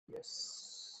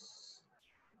Yes.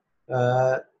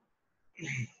 Uh,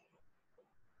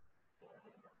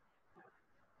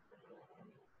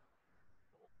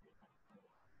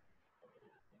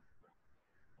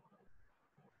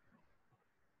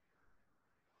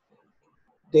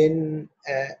 then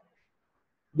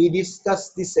we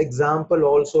discussed this example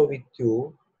also with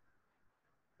you,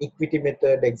 equity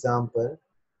method example,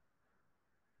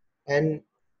 and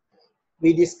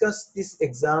we discussed this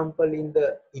example in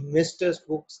the investors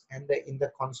books and in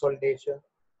the consolidation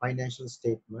financial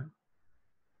statement.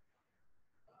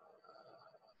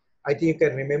 I think you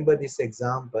can remember this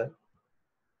example.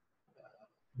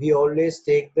 We always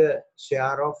take the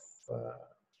share of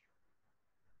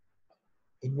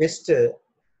investor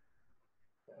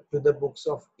to the books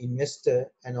of investor,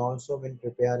 and also when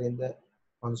preparing the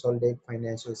consolidated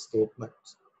financial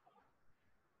statements.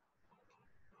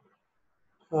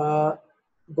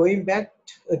 Going back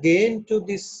again to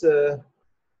this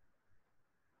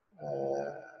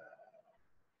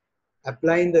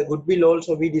applying the goodwill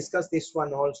also, we discussed this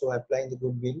one also, applying the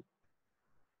goodwill.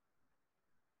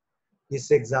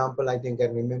 This example, I think I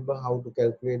remember how to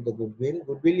calculate the goodwill.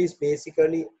 Goodwill is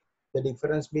basically the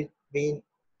difference between,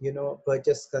 you know,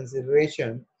 purchase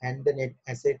consideration and the net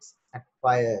assets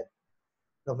acquired.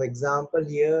 Now, for example,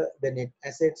 here the net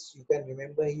assets, you can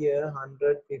remember here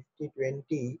 100, 50,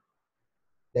 20,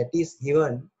 that is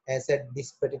given as at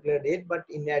this particular date. But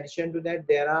in addition to that,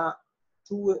 there are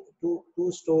two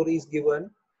stories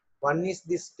given. One is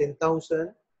this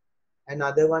 10,000, and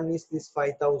other one is this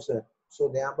 5,000. So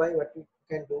thereby what we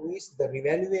can do is the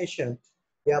revaluation.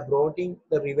 We are brought in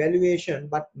the revaluation,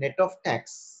 but net of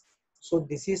tax. So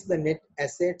this is the net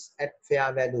assets at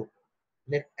fair value.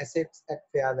 Net assets at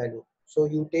fair value. So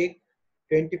you take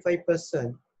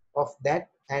 25% of that,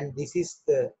 and this is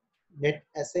the net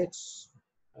assets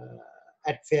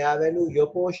at fair value, your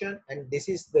portion, and this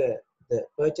is the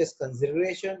purchase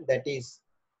consideration, that is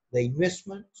the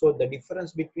investment. So the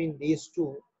difference between these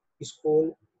two is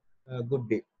called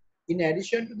goodwill. In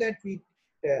addition to that, we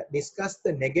discussed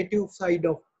the negative side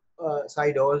of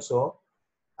side also.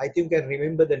 I think I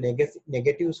remember the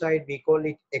negative side. We call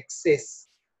it excess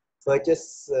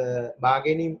purchase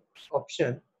bargaining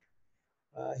option.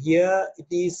 Here it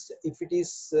is, if it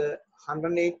is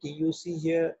 180, you see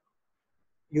here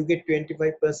you get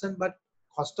 25%, but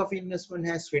cost of investment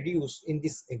has reduced in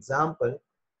this example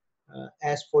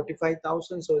as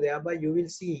 45,000. So thereby you will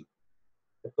see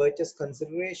the purchase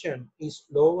consideration is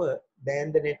lower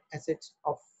than the net assets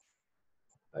of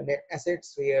net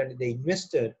assets where the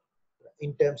investor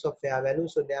in terms of fair value.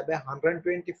 So thereby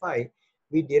 125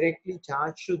 we directly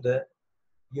charge to the,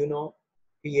 you know,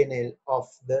 P&L of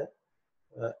the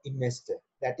investor.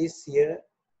 That is here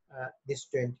this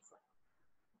 25.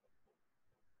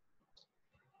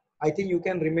 I think you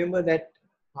can remember that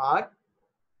part.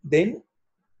 Then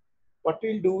what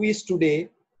we'll do is today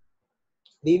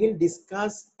we will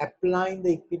discuss applying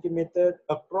the equity method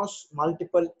across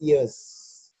multiple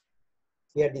years.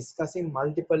 We are discussing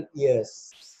multiple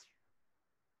years.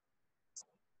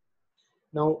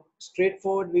 Now,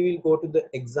 straightforward, we will go to the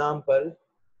example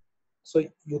so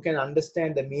you can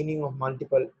understand the meaning of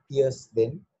multiple years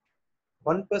then.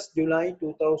 1st July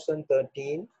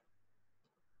 2013,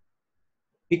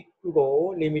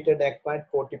 Pico Limited acquired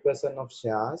 40% of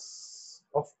shares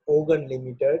of Organ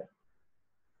Limited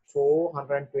for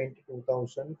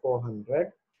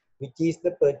 122,400, which is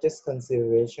the purchase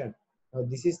consideration. Now,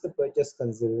 this is the purchase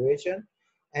consideration,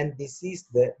 and this is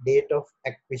the date of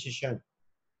acquisition,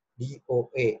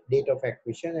 DOA, date of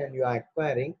acquisition, and you are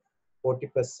acquiring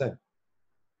 40%.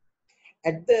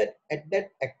 At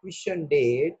that acquisition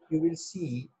date, you will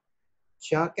see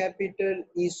share capital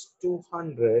is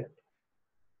 200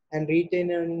 and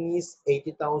retained earning is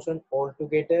 80,000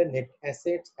 altogether. Net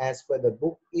assets as per the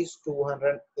book is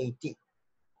 280.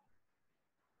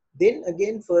 Then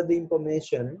again further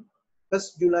information,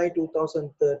 1st July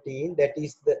 2013, that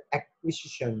is the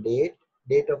acquisition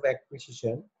date of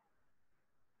acquisition.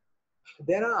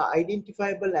 There are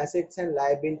identifiable assets and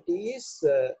liabilities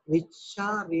which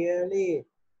are really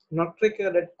not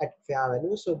recorded at fair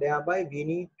value. So thereby we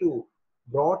need to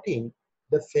brought in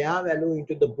the fair value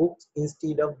into the books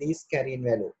instead of this carrying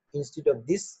value. Instead of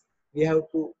this, we have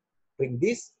to bring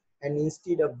this, and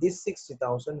instead of this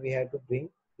 60,000, we have to bring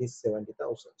this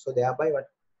 70,000. So thereby what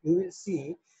you will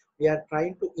see, we are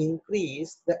trying to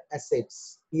increase the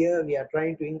assets. Here we are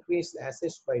trying to increase the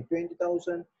assets by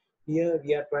 20,000. Here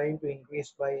we are trying to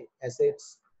increase by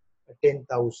assets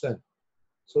 10,000.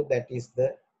 So that is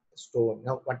the story.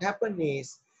 Now what happened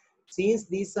is, since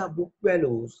these are book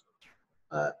values,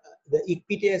 the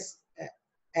equity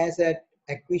as at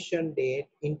acquisition date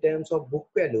in terms of book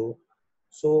value.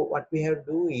 So what we have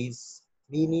to do is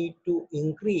we need to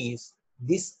increase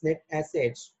this net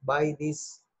assets by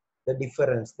this the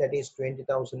difference, that is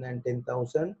 20,000 and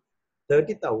 10,000,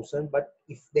 30,000. But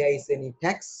if there is any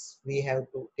tax, we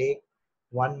have to take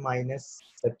 1 minus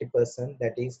 30%,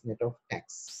 that is net of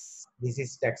tax. This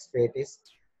is tax rate is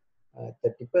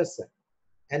 30%.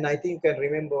 And I think you can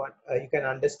remember what, you can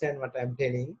understand what I'm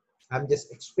telling. I'm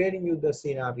just explaining you the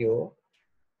scenario.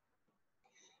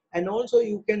 And also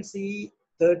you can see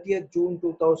 30th June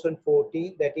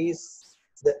 2014, that is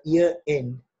the year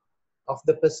end of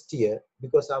the first year,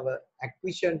 because our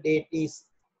acquisition date is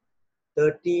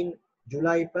 13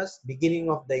 July plus beginning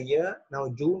of the year. Now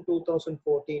June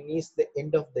 2014 is the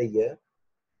end of the year.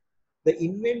 The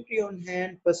inventory on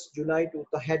hand 1st July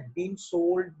 2000 had been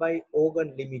sold by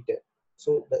Organ Limited.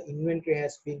 So the inventory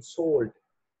has been sold.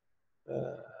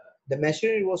 The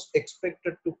machinery was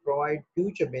expected to provide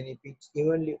future benefits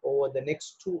evenly over the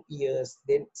next 2 years,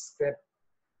 then scrap,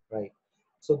 right?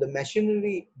 So the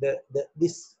machinery,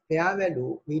 this fair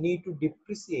value, we need to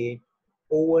depreciate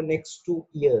over next 2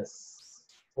 years,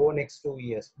 over next 2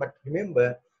 years. But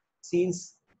remember,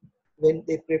 since when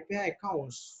they prepare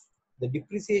accounts, the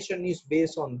depreciation is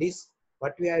based on this.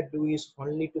 What we have to do is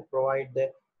only to provide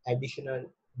the additional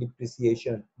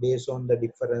depreciation based on the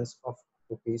difference of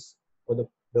rupees for the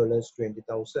dollars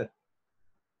 20,000.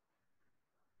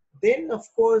 Then of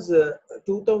course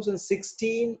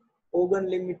 2016 Organ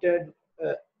Limited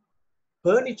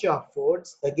furniture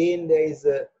upwards. Again there is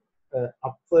a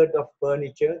upward of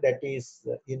furniture, that is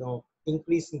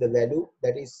increase in the value,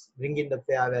 that is bringing the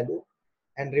fair value,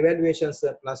 and revaluation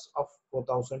surplus of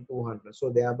 4,200. So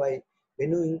thereby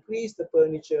when you increase the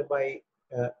furniture by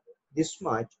this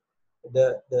much,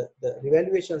 the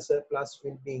revaluation surplus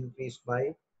will be increased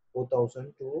by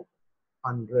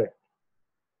 4,200.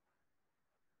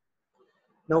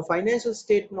 Now financial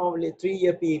statement of a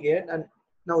 3-year period, and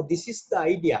now this is the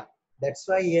idea. That's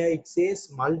why here it says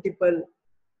multiple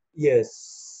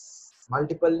years.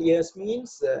 Multiple years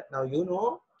means now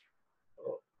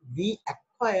we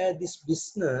acquire this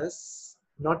business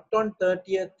not on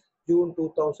 30th June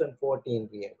 2014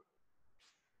 really.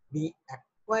 We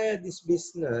acquire this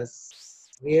business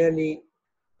really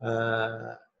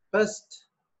first.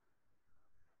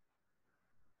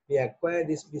 We acquire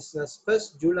this business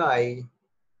 1st July.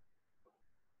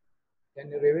 Can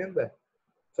you remember?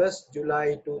 1st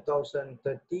July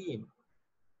 2013.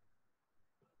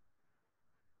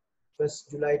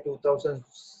 1st July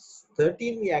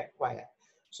 2013 we acquire.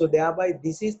 So thereby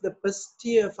this is the first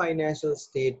year financial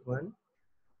statement.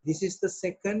 This is the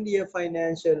second year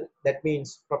financial, that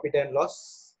means profit and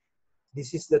loss.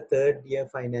 This is the third year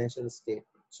financial statement.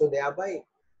 So thereby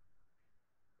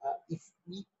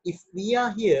if we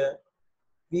are here,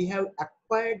 we have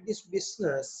acquired this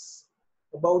business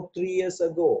about 3 years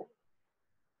ago.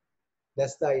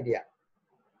 That's the idea.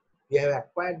 We have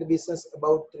acquired the business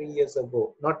about 3 years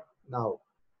ago, not now.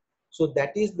 So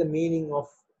that is the meaning of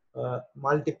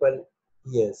multiple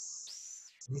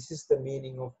years. This is the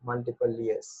meaning of multiple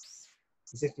years.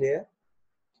 Is it clear?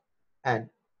 And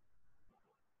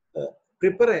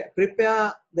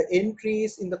prepare the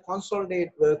entries in the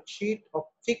consolidated worksheet of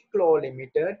FIC Law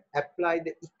Limited. Apply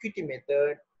the equity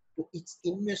method to its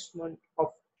investment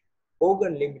of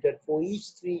Organ Limited for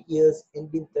each 3 years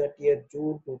ending 30th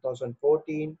June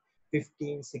 2014,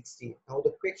 15, 16. Now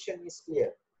the question is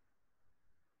clear.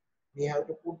 We have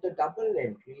to put the double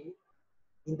entry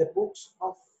in the books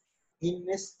of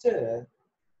investor,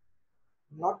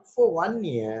 not for 1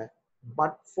 year,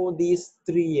 but for these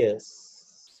 3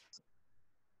 years.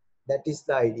 That is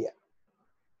the idea.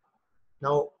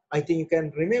 Now, I think you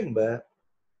can remember,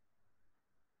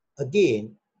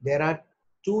 again, there are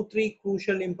 2-3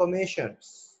 crucial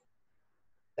informations.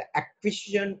 The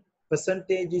acquisition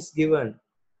percentage is given,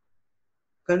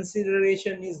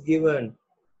 consideration is given,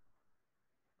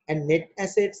 and net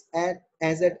assets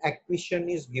as at acquisition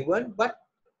is given, but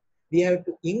we have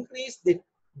to increase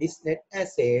this net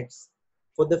assets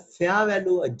for the fair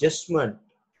value adjustment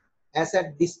as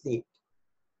at this date.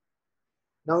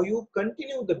 Now you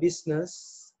continue the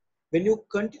business. When you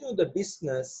continue the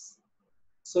business,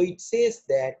 so it says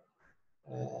that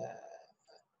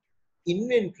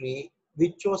inventory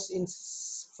which was in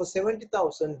for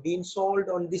 70,000 being sold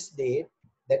on this date.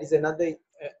 That is another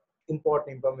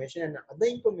important information. And other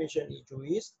information issue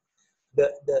is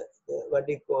the what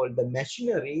they call the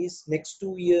machineries next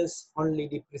 2 years only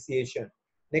depreciation.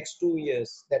 Next 2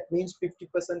 years, that means 50%,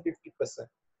 50%,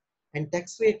 and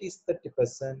tax rate is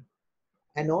 30%.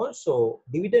 And also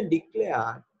dividend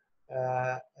declared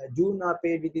June are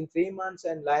paid within 3 months,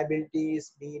 and liability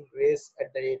is being raised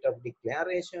at the date of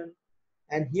declaration.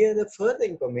 And here the further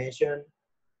information,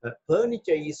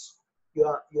 furniture is you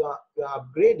are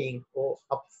upgrading or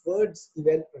upwards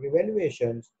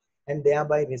revaluations, and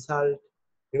thereby result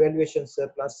revaluation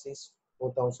surplus is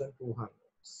 4,200.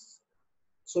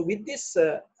 So with this,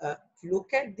 if you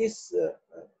look at this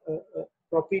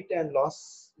profit and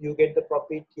loss, you get the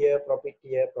profit here, profit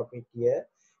here, profit here,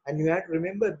 and you have to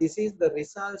remember this is the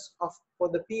results of for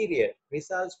the period,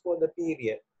 results for the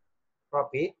period,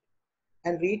 profit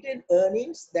and retained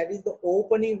earnings. That is the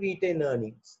opening retained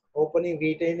earnings, opening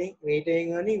retaining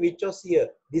earning, which was here.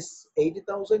 This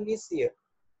 80,000 is here,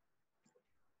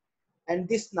 and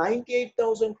this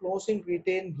 98,000 closing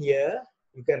retain here.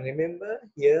 You can remember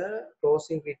here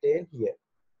closing retain here.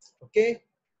 Okay.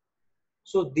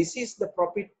 So this is the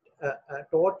profit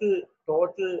total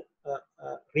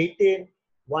retain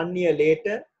 1 year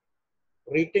later,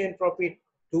 retain profit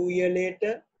 2 year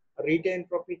later, retain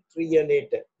profit 3 year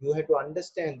later. You have to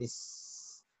understand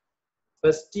this.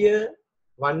 First year,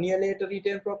 1 year later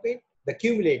retain profit, the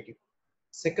cumulative.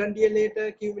 Second year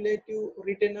later, cumulative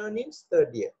retain earnings,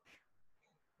 third year.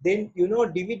 Then you know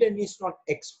dividend is not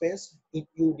expense. If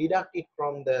you deduct it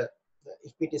from the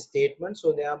equity statement,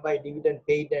 so thereby dividend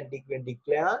paid and dividend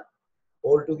declared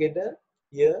altogether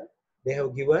here they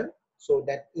have given, so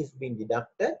that is being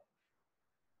deducted.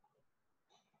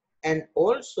 And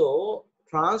also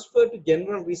transfer to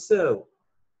general reserve.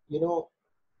 You know,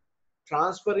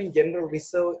 transferring general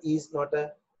reserve is not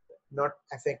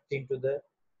affecting to the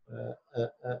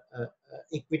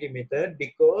equity method,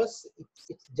 because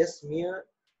it's just mere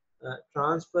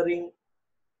transferring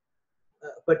a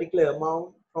particular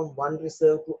amount from one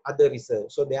reserve to other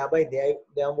reserve. So thereby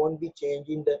there won't be change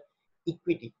in the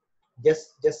equity. You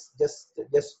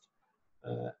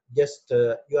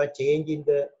are changing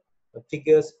the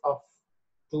figures of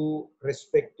two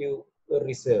respective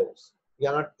reserves. You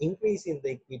are not increasing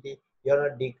the equity. You are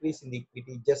not decreasing the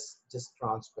equity. Just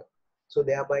transfer. So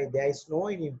thereby there is no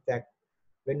impact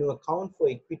when you account for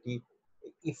equity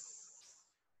if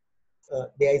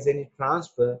there is any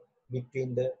transfer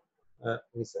between the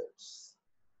reserves.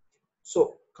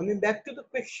 So coming back to the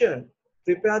question,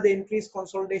 prepare the entries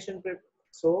consolidation.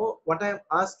 So what I am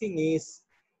asking is,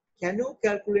 can you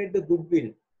calculate the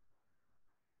goodwill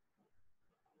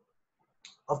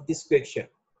of this question?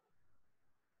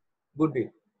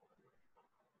 Goodwill.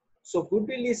 So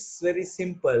goodwill is very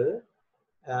simple.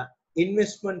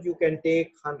 Investment you can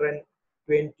take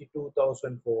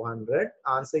 122,400.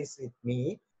 Answer is with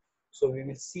me. So we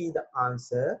will see the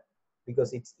answer,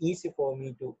 because it's easy for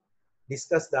me to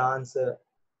discuss the answer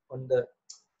on the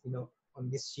on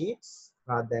these sheets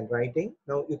rather than writing.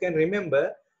 Now you can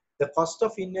remember the cost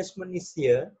of investment is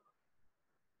here,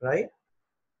 right?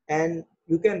 And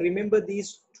you can remember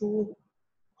these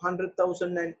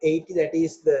 200,080, that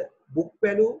is the book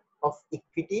value of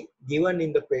equity given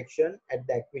in the question at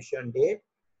the acquisition date.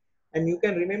 And you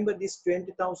can remember this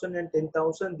 20,000 and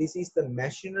 10,000, this is the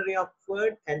machinery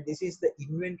upward and this is the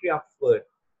inventory upward.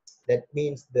 That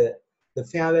means the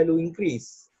fair value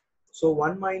increase. So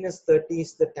 1 minus 30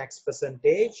 is the tax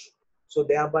percentage. So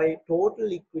thereby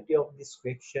total equity of this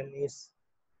question is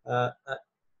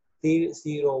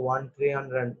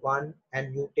 301,301,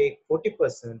 and you take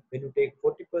 40%. When you take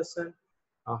 40%,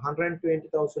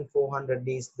 120,400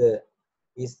 is the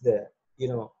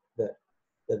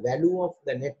the value of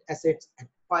the net assets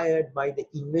acquired by the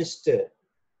investor.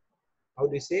 How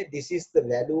do you say? This is the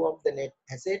value of the net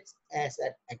assets as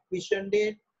at acquisition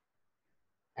date.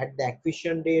 At the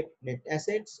acquisition date, net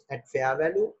assets at fair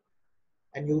value,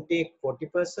 and you take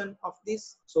 40% of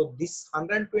this. So this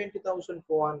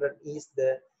 120,400 is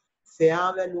the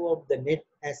fair value of the net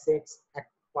assets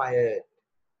acquired.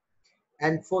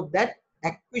 And for that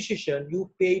acquisition, you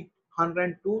paid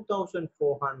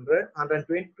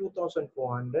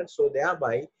 122,400. So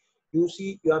thereby, you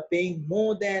see you are paying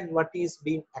more than what is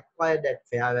being acquired at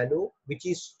fair value, which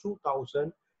is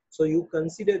 2,000. So you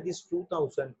consider this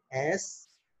 2,000 as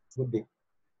goodwill.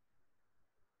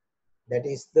 That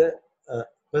is the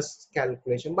first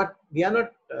calculation. But we are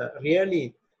not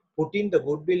really putting the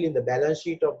goodwill in the balance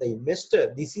sheet of the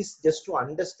investor. This is just to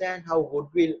understand how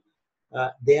goodwill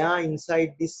they are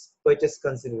inside this purchase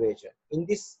consideration. In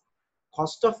this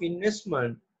cost of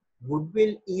investment,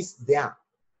 goodwill is there.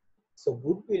 So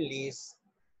goodwill is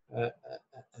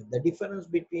the difference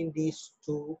between these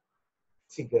two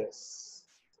figures.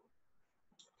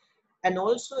 And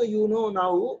also, you know,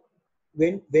 now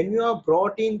when you are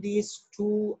brought in these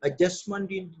two adjustment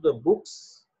into the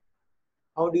books,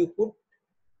 how do you put?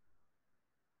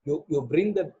 You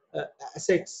bring the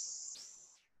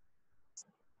assets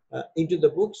into the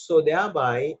books. So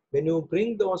thereby, when you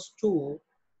bring those two,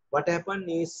 what happen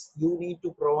is you need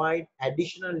to provide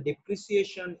additional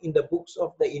depreciation in the books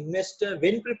of the investor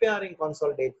when preparing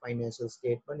consolidated financial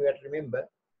statement. You have to remember,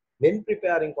 when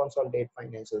preparing consolidated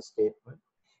financial statement,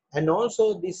 and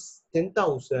also this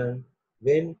 10,000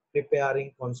 when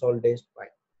preparing consolidated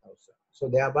 5,000. So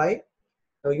thereby,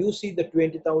 now you see the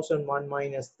 20,001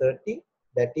 minus 30,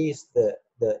 that is the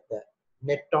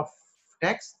net of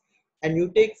tax, and you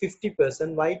take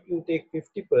 50%. Why you take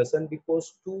 50%?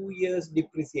 Because 2 years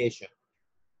depreciation.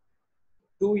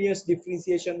 2 years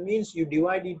depreciation means you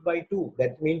divide it by 2.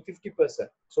 That means 50%.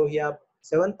 So here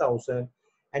 7,000,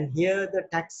 and here the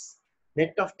tax,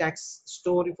 net of tax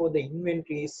story for the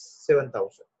inventory is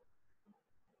 7,000.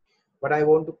 What I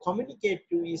want to communicate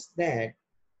to is that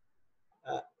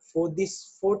for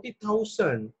this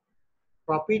 40,000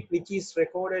 profit which is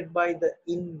recorded by the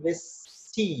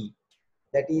investee,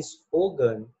 that is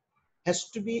organ, has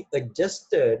to be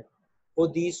adjusted for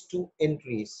these two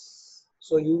entries.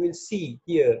 So you will see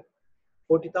here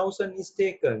 40,000 is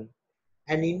taken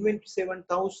and inventory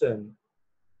 7,000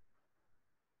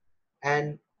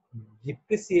 and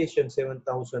depreciation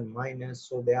 7,000 minus.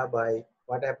 So thereby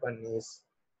what happened is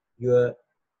your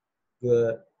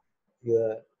your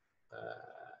your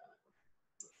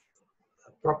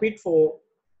profit for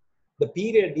the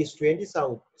period is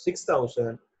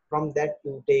 26,000. From that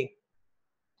you take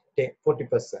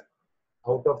 40%.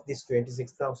 Out of this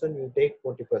 26,000 you take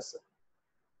 40%.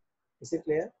 Is it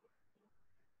clear?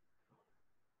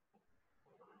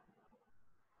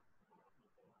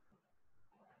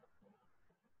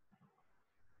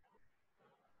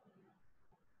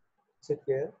 Is it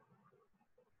clear?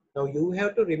 Now you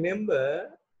have to remember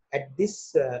at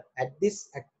this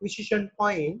acquisition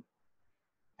point,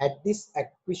 this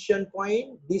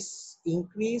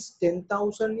increase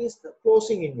 10,000 is the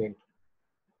closing inventory.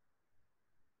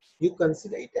 You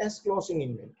consider it as closing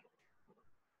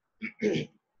inventory.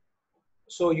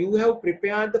 So you have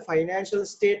prepared the financial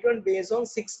statement based on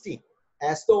 60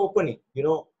 as the opening. You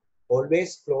know,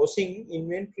 always closing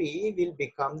inventory will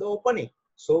become the opening.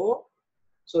 So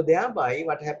thereby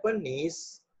what happened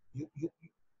is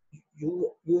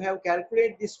you have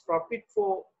calculated this profit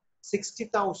for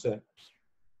 60,000,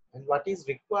 and what is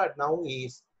required now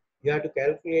is you have to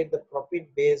calculate the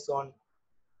profit based on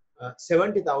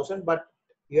 70,000. But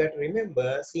you have to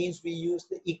remember, since we use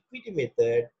the equity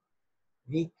method,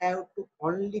 we have to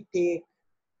only take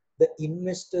the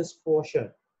investor's portion.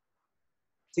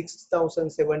 60,000,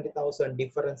 70,000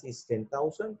 difference is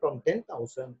 10,000. From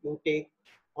 10,000, you take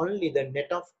only the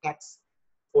net of tax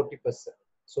 40%.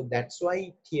 So that's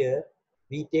why here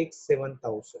we take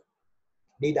 7,000.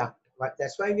 Deduct.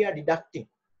 That's why we are deducting.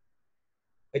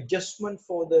 Adjustment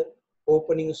for the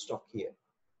opening stock here.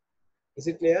 Is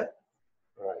it clear?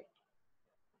 Right.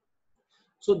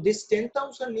 So this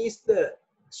 10,000 is the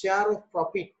share of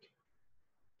profit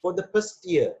for the first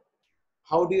year.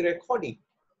 How do you record it?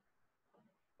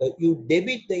 You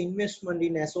debit the investment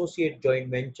in associate joint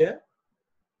venture,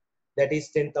 that is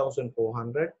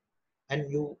 10,400,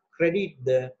 and you credit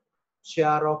the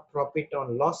share of profit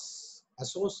on loss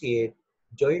associate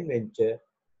joint venture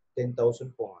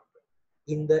 10,400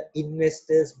 in the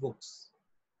investor's books.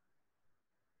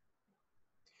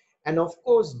 And of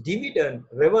course dividend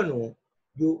revenue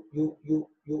you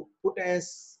put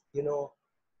as, you know,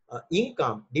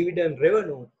 income, dividend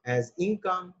revenue as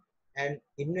income, and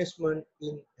investment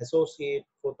in associate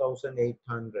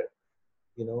 4,800,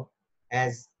 you know,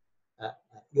 as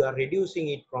you are reducing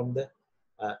it from the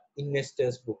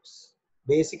investors books.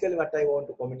 Basically what I want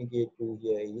to communicate to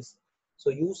here is, so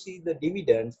you see the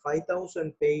dividends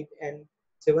 5,000 paid and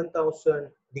 7,000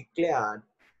 declared,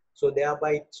 so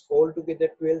thereby it's altogether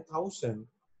 12,000.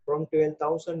 From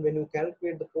 12,000, when you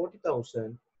calculate the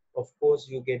 40,000, of course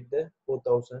you get the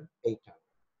 4,800.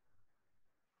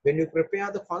 When you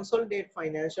prepare the consolidated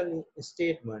financial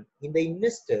statement in the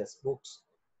investors books,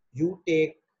 you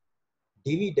take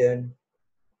dividend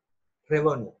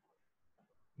revenue.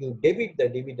 You debit the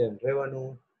dividend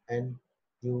revenue and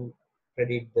you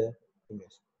credit the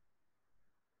investment.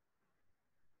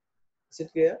 Is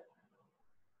it clear?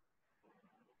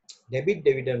 Debit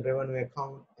dividend revenue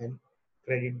account and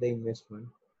credit the investment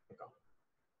account.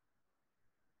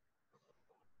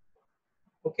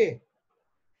 Okay.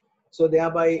 So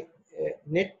thereby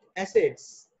net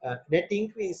assets, net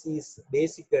increase is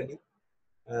basically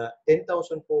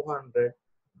 10,400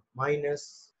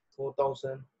 minus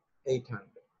 4,800.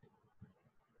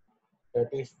 That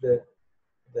is the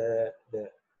the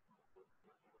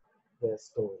the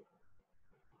story.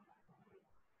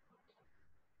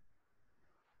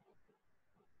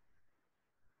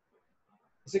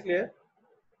 Is it clear?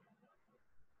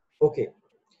 Okay.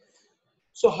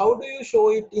 So how do you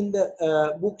show it in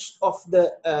the books of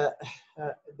the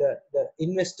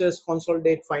investors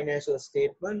consolidate financial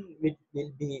statement, which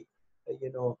will be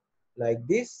like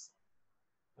this.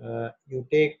 You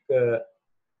take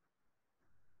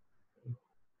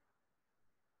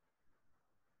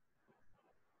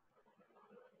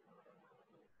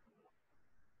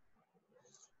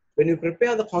when you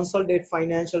prepare the consolidate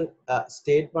financial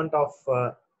statement of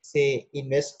say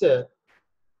investor,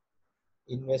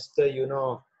 investor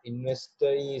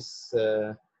is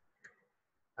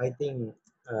I think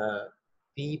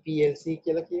PPLC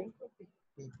කියලා කියමු.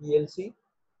 PPLC.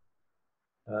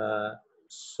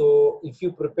 So if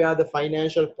you prepare the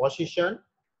financial position,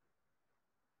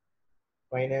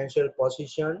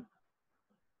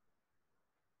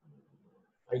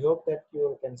 I hope that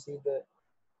you can see the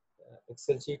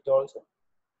Excel sheet also.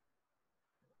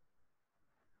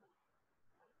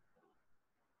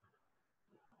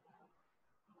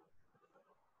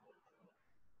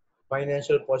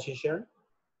 Financial position.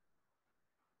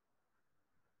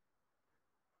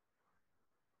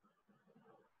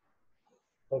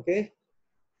 Okay.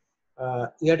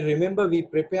 You have to remember we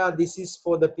prepare this is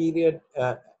for the period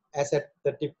as at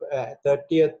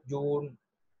 30th June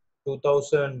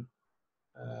 2000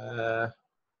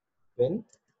 when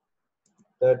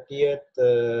 30th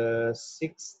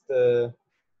 6th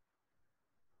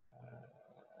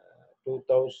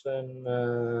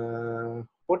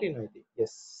 2014 I think.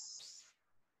 Yes,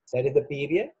 that is the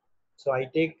period. So I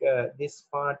take this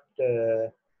part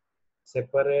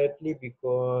separately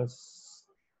because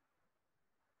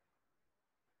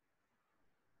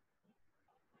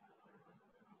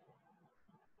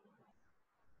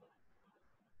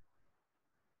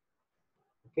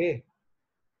okay,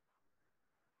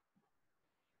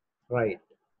 right.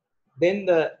 Then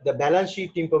the balance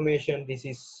sheet information, this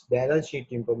is balance sheet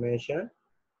information.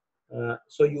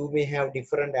 So you may have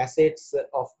different assets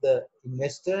of the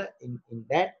investor. In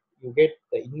that you get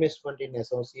the investment in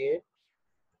associate,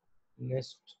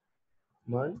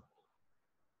 investment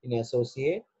in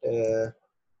associate,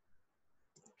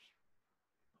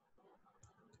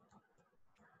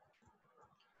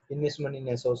 investment in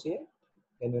associate.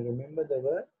 Can you remember the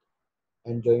word?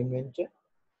 And joint venture.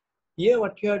 Here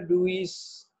what you have to do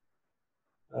is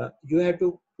you have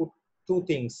to put two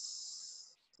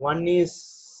things. One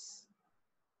is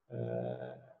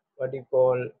what you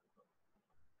call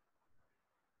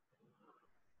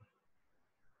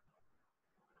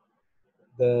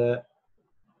the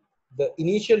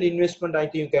initial investment. I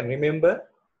think you can remember,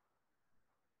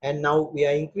 and now we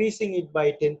are increasing it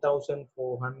by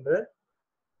 10,400.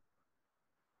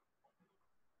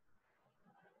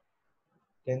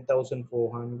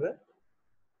 10,400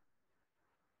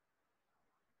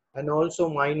 and also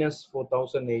minus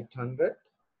 4,800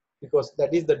 because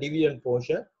that is the dividend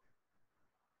portion.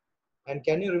 And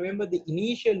can you remember the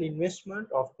initial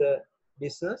investment of the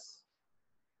business?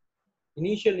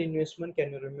 Initial investment,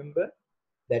 can you remember?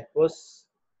 That was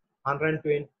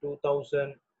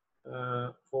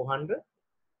 122,400.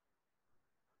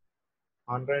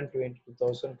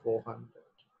 122,400.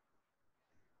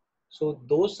 So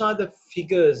those are the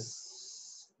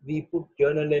figures we put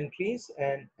journal entries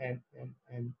and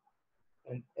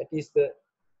that is the,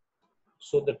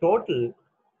 so the total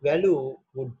value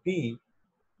would be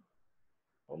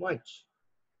how much?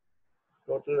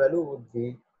 Total value would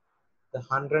be the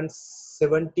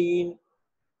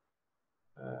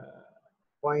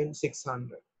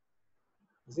 117.600.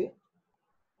 You see?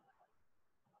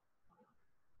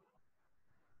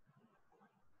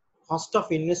 Cost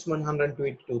of investment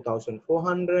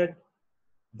 122,400,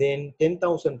 then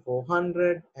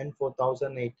 10,400 and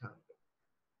 4,800.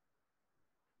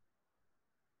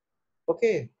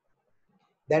 Okay,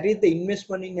 that is the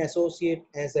investment in associate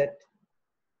asset.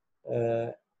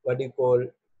 What do you call?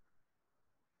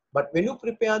 But when you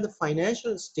prepare the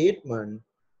financial statement,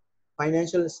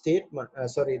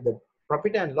 the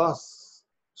profit and loss,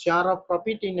 share of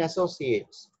profit in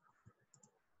associates,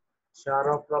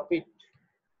 share of profit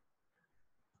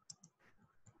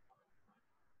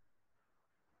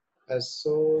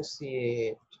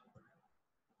associate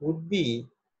would be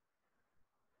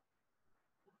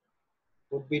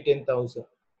 10,000,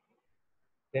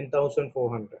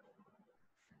 10,400.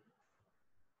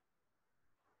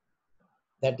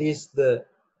 That is the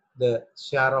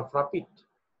share of profit.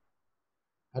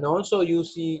 And also you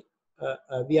see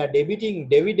we are debiting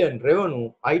dividend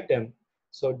revenue item.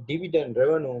 So dividend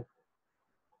revenue,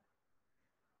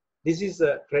 this is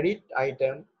a credit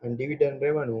item and dividend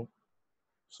revenue.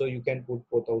 So you can put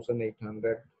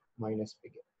 4,800 minus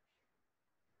figure.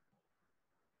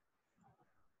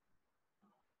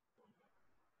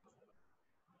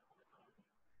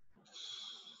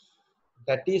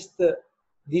 That is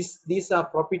these are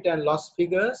profit and loss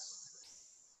figures.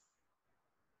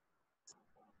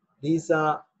 These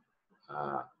are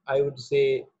I would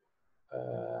say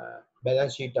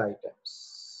balance sheet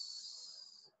items.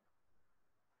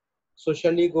 So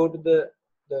shall we go to the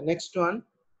next one?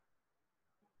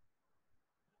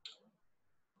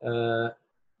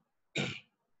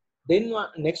 Then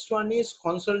next one is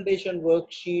consolidation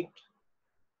worksheet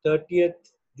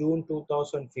 30th June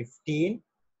 2015.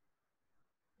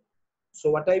 So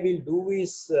what I will do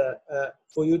is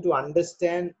for you to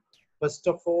understand, first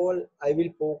of all, I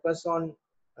will focus on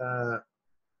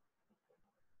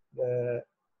the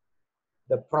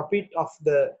profit of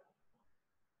the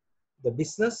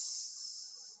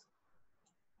business.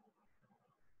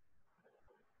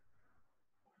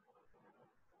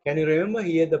 Can you remember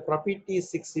here the profit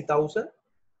is 60,000?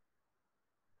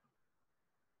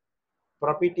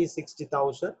 Profit is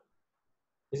 60,000.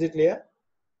 Is it clear?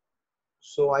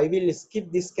 So I will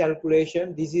skip this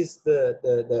calculation. This is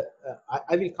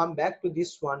I will come back to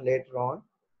this one later on.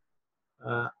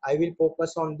 I will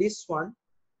focus on this one.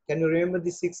 Can you remember the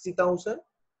 60,000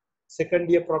 second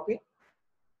year profit?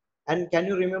 And can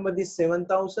you remember this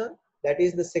 7,000? That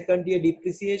is the second year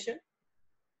depreciation.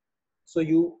 So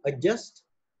you adjust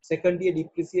second year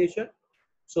depreciation.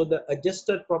 So the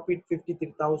adjusted profit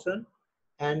 53,000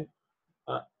 and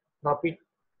profit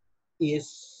is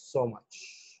so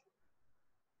much.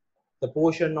 The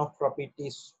portion of profit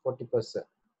is 40%.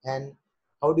 And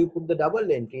how do you put the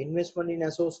double entry? Investment in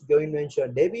associate joint venture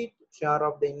debit, share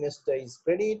of the investor is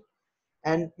credit,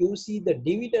 and you see the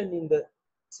dividend in the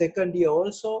second year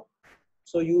also.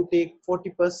 So you take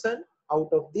 40%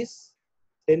 out of this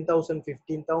 10,000,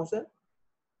 15,000.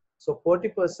 So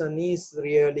 40% is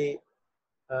really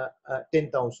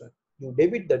 10,000. You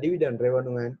debit the dividend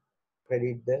revenue and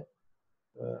credit the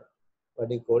what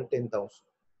do you call 10,000.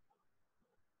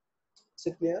 Is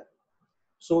it clear?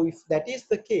 So if that is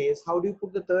the case, how do you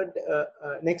put the third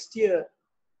next year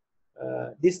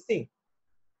this thing?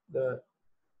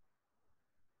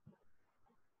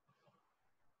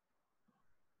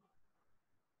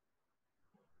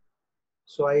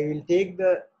 So I will take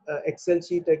the Excel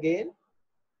sheet again.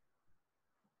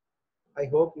 I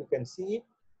hope you can see it.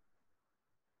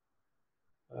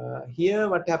 Here,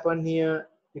 what happened here,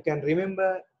 you can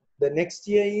remember the next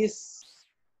year is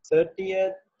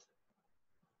 30th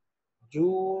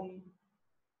June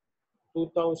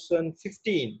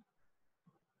 2015.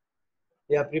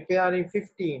 They are preparing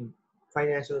 15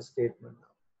 financial statement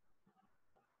now.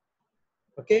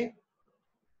 Okay,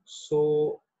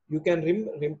 so you can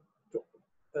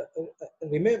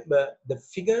remember the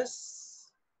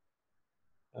figures.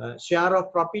 Share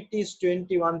of profit is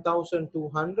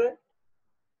 21,200.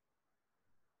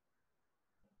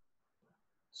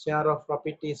 Share of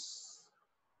profit is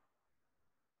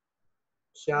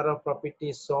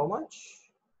so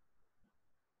much.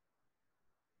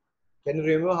 Can you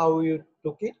remember how you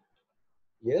took it?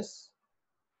 Yes.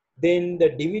 Then the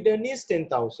dividend is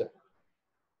 10,000.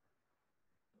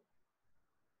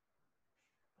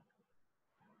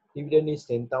 Dividend is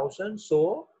 10,000.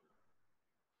 So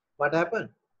what happened?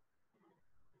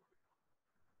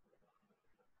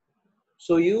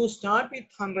 So you start with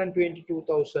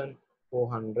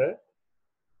 122,400.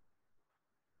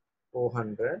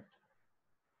 400.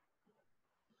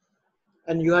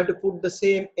 And you have to put the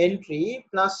same entry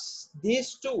plus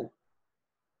these two.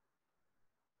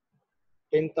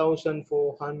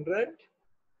 10,400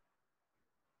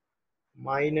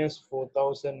 minus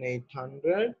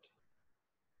 4,800.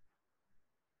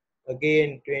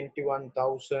 Again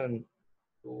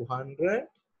 21,200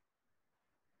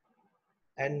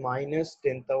 and minus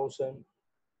 10,000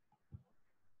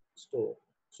 store.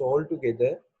 So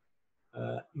altogether,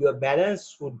 your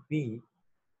balance would be,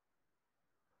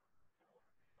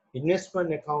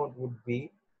 investment account would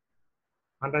be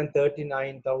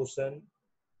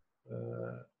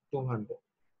 139,200.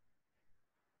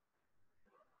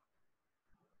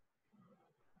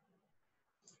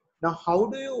 Now, how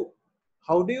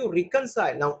do you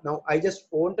reconcile? Now I just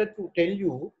wanted to tell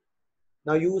you.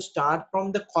 Now you start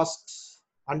from the costs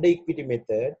under equity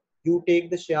method. You take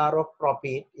the share of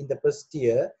profit in the first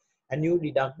year and you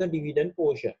deduct the dividend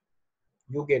portion.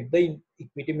 You get the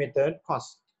equity method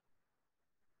cost,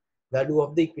 value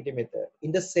of the equity method.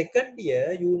 In the second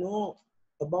year, you know,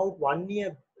 about 1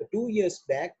 year, 2 years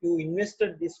back, you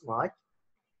invested this much,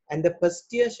 and the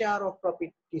first year share of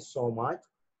profit is so much,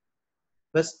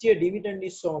 first year dividend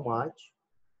is so much,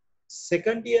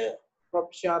 second year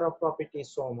share of profit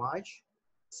is so much,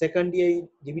 second year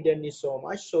dividend is so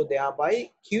much. So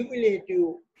thereby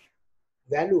cumulative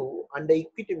value under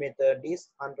equity method is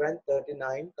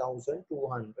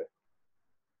 139,200.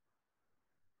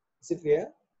 Is it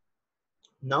clear?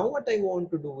 Now what I want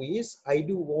to do is, I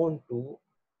do want to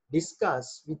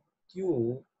discuss with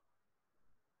you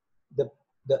the,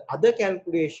 the other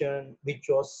calculation which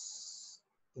was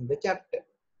in the chapter.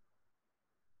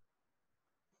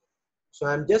 So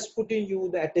I'm just putting you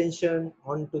the attention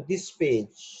onto this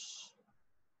page.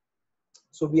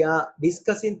 So we are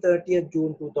discussing 30th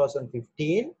June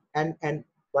 2015, and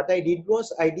what I did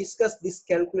was I discussed this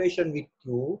calculation with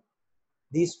you,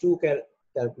 these two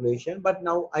calculation, but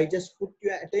now I just put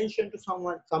your attention to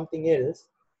something else.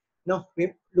 Now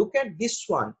look at this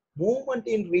one, movement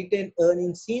in retained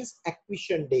earnings since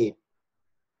acquisition date.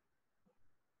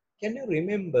 Can you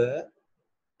remember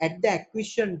at the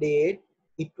acquisition date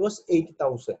it was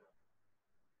 80,000.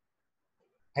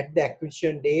 At the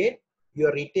acquisition date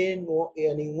your retained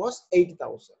earning was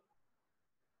 80,000,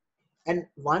 and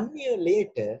 1 year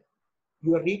later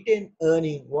your retained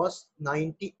earning was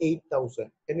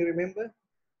 98,000. Can you remember?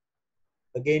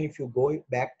 Again, if you go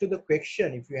back to the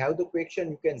question, if you have the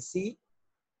question, you can see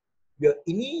your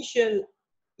initial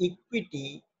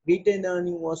equity retained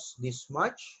earning was this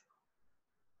much.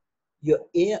 Your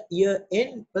year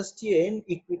end, first year end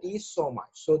equity is so much.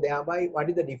 So thereby, what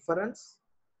is the difference?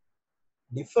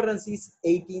 Difference is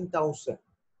 18,000.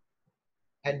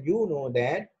 And you know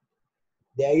that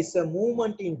there is a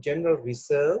movement in general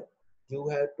reserve. You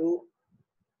have to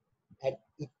add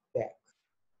it back.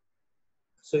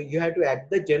 So you have to add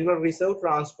the general reserve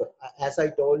transfer. As I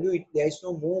told you, there is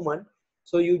no movement.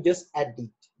 So you just add it,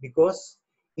 because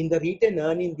in the retained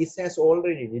earning, this has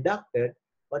already deducted,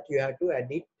 but you have to add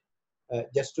it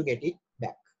just to get it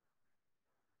back.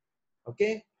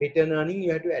 Okay, retained earning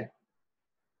you have to add.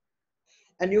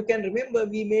 And you can remember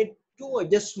we made two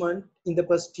adjustments in the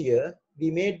first year.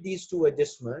 We made these two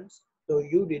adjustments. So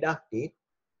you deduct it.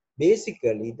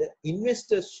 Basically, the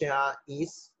investor's share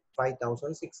is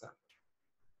 5,600.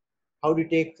 How do you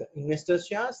take investor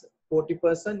shares?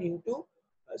 40% into,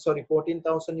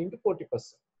 14,000 into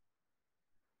 40%.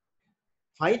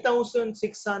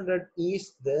 5,600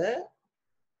 is the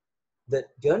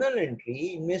journal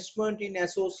entry, investment in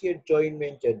associate joint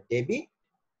venture debit,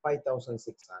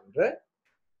 5,600,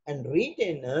 and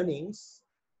retained earnings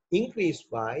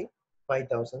increased by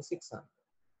 5,600.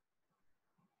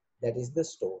 That is the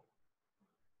story.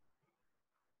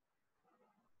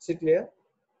 Is it clear?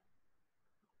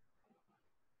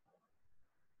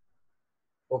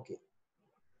 Okay.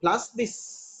 Plus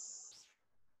this.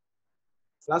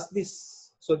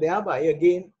 So thereby,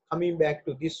 again, coming back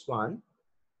to this one,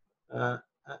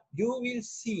 you will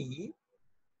see.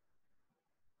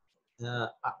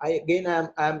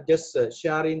 I'm just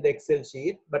sharing the Excel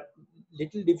sheet, but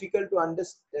little difficult to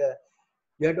understand.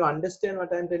 You have to understand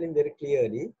what I'm telling very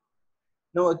clearly.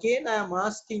 Now again, I am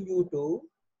asking you to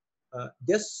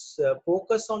just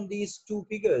focus on these two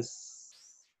figures.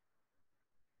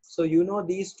 So you know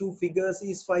these two figures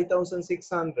is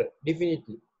 5,600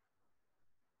 definitely.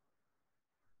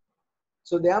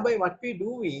 So thereby what we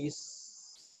do is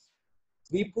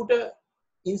we put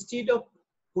instead of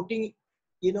putting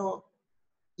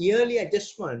yearly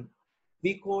adjustment,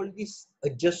 we call this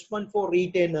adjustment for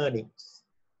retained earnings.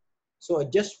 So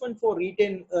adjustment for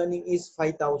retained earning is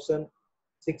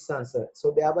 5,600.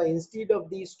 So thereby instead of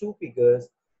these two figures,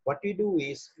 what we do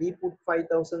is we put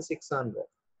 5,600.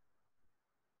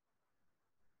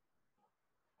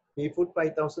 We put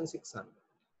 5,600.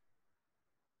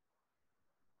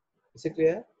 Is it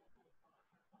clear?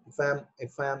 If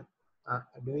I'm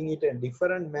doing it in a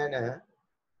different manner,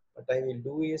 what I will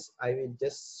do is I will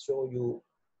just show you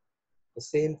the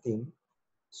same thing.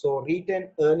 So retained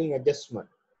earning adjustment,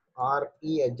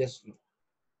 RE adjustment.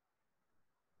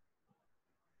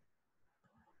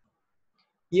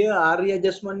 Here RE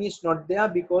adjustment is not there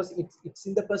because it's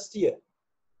in the first year.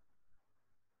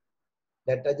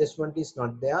 That adjustment is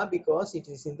not there because it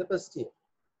is in the first year.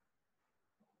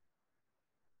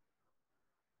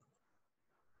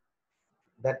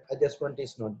 That adjustment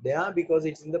is not there because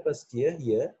it's in the first year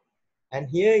here. And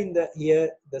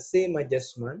here the same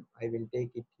adjustment, I will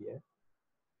take it here.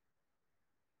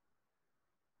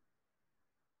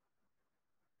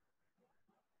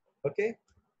 Okay.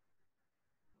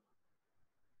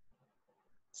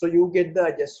 So you get the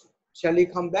adjustment. Shall we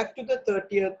come back to the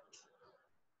 30th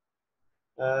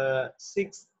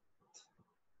 6th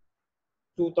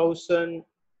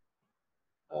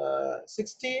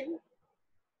 2016?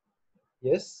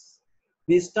 Yes.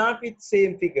 We start with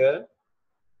same figure,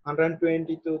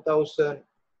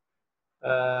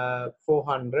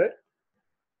 122,400.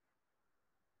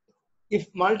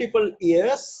 If multiple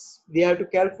years, we have to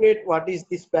calculate what is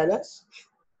this balance.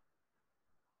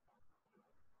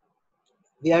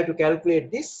 We have to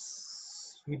calculate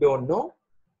this. We don't know.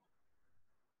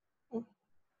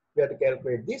 We have to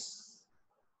calculate this,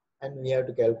 and we have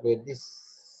to calculate this.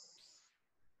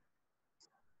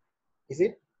 Is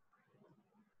it?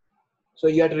 So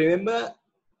you have to remember,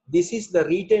 this is the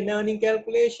retained earning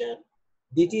calculation.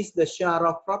 This is the share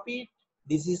of profit.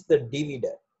 This is the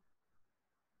dividend.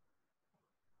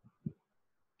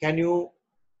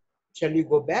 Shall you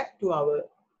go back to our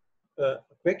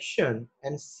question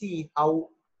and see how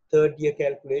third year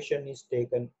calculation is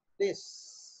taken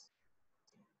place?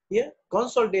 Here,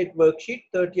 consolidate worksheet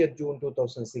 30th June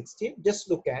 2016. Just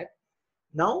look at,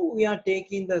 now we are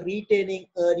taking the retaining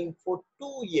earning for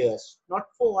 2 years,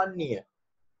 not for 1 year.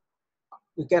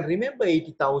 You can remember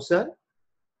 80,000.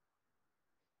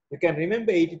 You can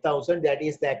remember 80,000, that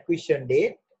is the acquisition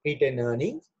date, retained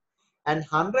earnings. And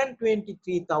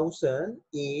 123,000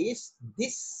 is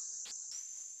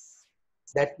this.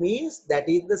 That means that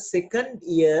is the second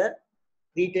year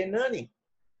retained earning,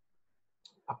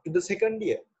 up to the second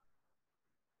year.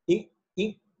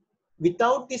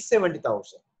 Without this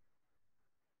 70,000.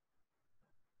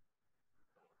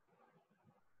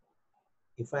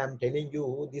 If I am telling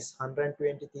you this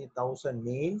 123,000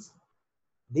 means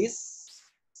this,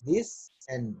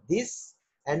 and this,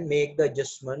 and make the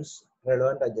adjustments,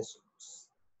 relevant adjustments.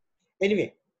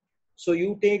 Anyway, so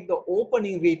you take the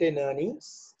opening retained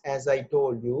earnings, as I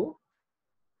told you,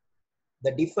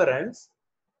 the difference.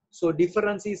 So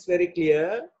difference is very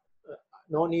clear.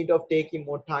 No need of taking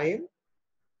more time.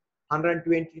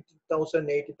 120,000,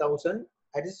 80,000,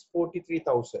 that is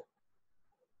 43,000.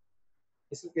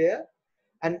 Is it clear?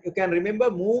 And you can remember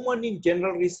movement in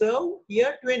general reserve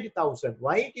here 20,000.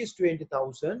 Why it is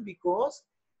 20,000? Because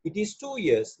it is 2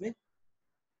 years.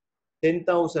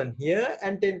 10,000 here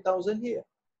and 10,000 here.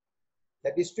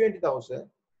 That is 20,000.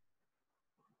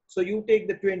 So you take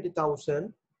the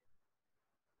 20,000,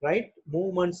 right?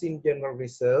 Movements in general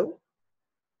reserve.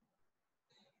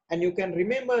 And you can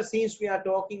remember, since we are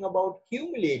talking about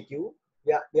cumulative,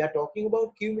 we are talking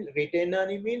about cumulative. Retained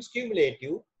earning means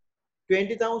cumulative.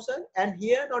 20,000, and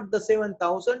here not the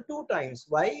 7,000 two times.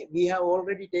 Why? We have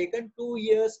already taken 2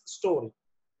 years story,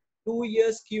 2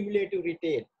 years cumulative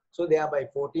retain. So thereby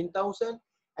 14,000,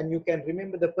 and you can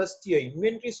remember the first year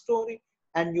inventory story,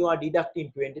 and you are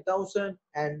deducting 20,000,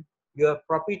 and your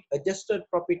profit, adjusted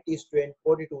profit is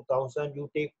 42,000. You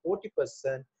take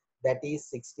 40%, that is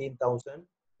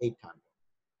 16,800.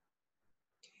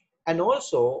 And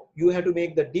also you have to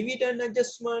make the dividend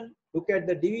adjustment. Look at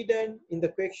the dividend in the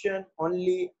question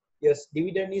only. Yes,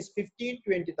 dividend is 15,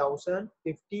 20,000,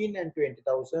 15 and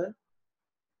 20,000.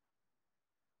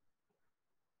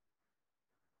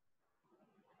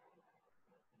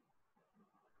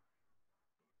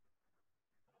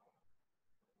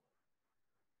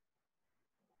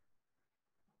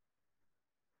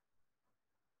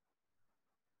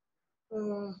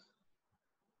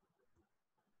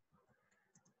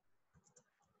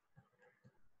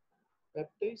 That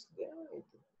is there.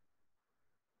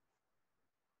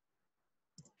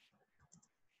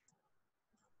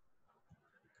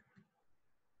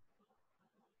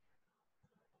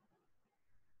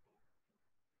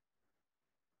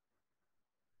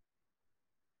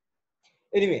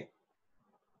 Anyway,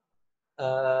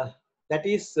 that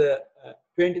is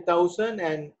 20,000,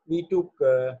 and we took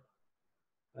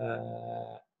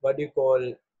what do you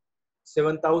call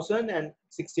 7,000 and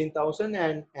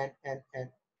 16,000,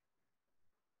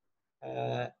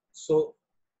 so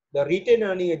the retained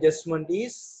earning adjustment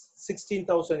is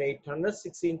 16,800,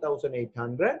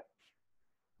 16,800.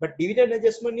 But dividend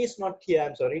adjustment is not here.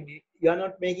 I'm sorry, you are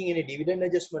not making any dividend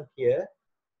adjustment here.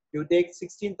 You take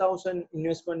 16,000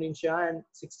 investment in share and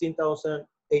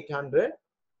 16,800,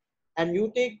 and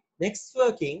you take next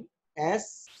working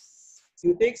as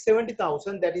you take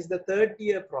 70,000. That is the third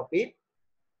year profit.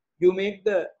 You make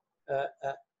the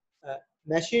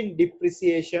machine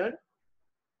depreciation,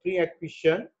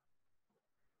 pre-acquisition,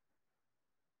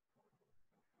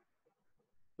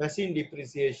 machine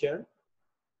depreciation.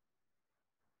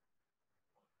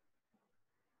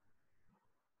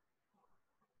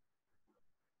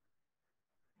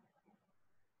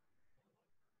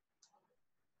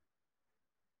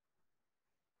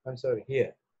 I'm sorry,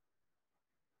 here.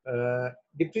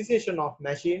 Depreciation of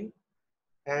machine,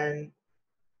 and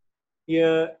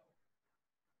here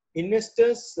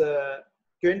investors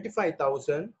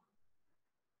 25,000,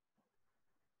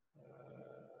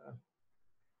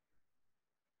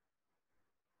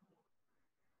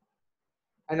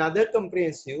 and other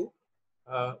comprehensive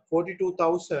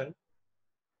 42,000,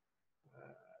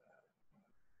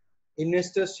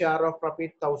 Investors share of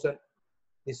profit 1,000,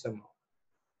 this amount.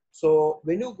 So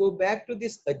when you go back to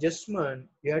this adjustment,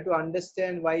 you have to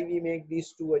understand why we make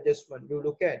these two adjustments. You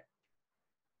look at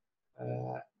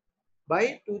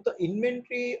by the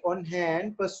inventory on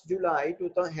hand 1st July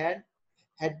 2000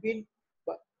 had been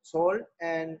sold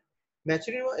and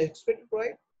maturing was expected to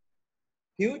provide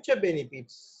future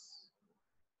benefits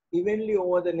evenly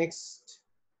over the next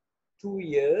 2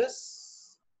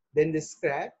 years. Then the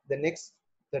scrap the next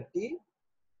 30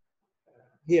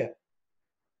 here.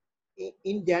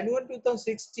 In January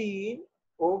 2016,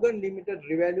 Organ Limited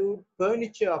revalued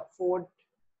furniture upward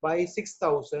by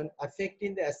 6,000,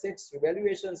 affecting the assets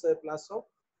revaluation surplus of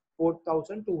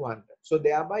 4,200. So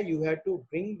thereby you have to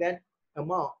bring that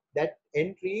amount, that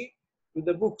entry to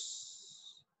the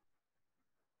books.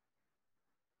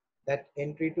 That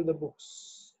entry to the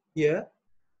books. Here,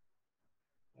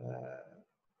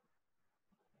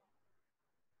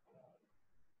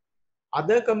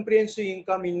 other comprehensive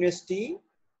income investee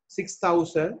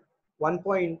 6,000,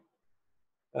 1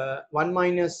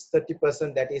 minus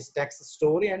 30%, that is tax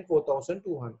story, and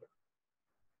 4,200.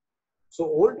 So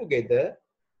altogether,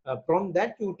 from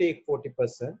that you take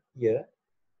 40% here,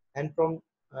 and from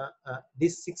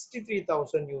this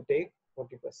 63,000 you take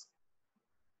 40%.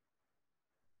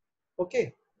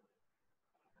 Okay.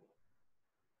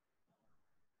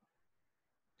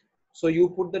 So you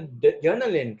put the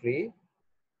journal entry,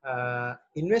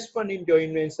 investment in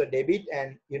joint venture debit,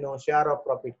 and share of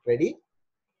profit credit.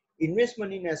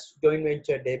 Investment in as joint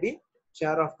venture debit,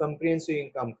 share of comprehensive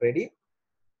income credit,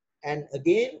 and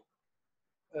again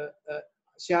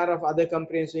share of other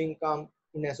comprehensive income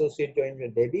in associate joint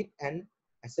venture debit, and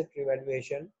asset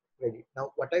revaluation credit.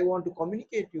 Now, what I want to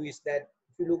communicate to you is that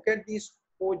if you look at these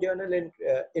 4 journal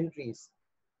entries,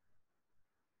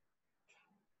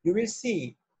 you will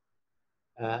see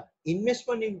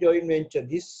investment in joint venture,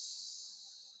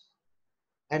 this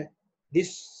and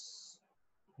this.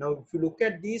 Now, if you look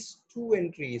at these 2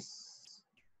 entries,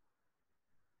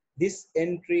 this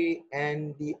entry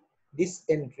and this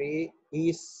entry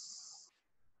is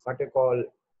what I call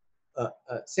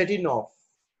setting off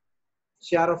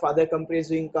share of other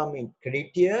comprehensive income in credit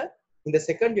here. In the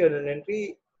second journal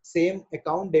entry, same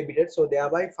account debited. So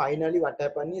thereby finally what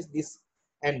happened is this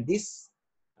and this,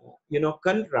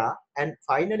 contra, and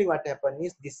finally what happened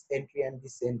is this entry and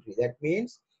this entry. That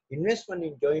means investment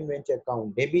in joint venture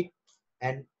account debit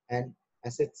and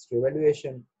assets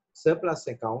revaluation surplus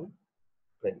account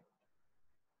credit.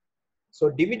 So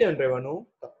dividend revenue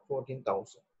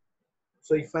 14,000.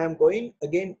 So if I am going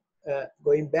again,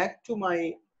 going back to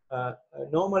my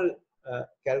normal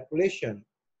calculation,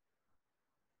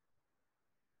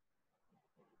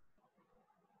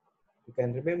 you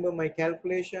can remember my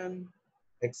calculation,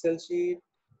 Excel sheet,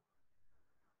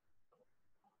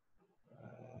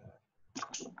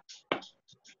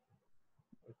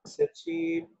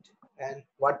 and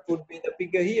what would be the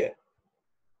figure here?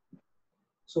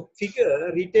 So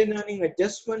figure return earning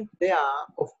adjustment there,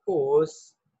 of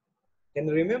course, can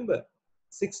you remember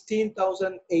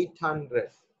 16,800.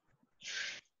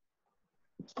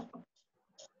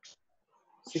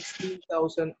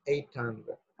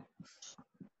 16,800.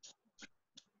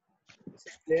 Is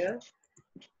it clear?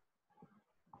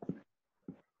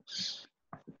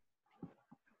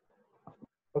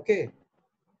 Okay.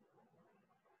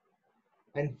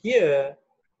 And here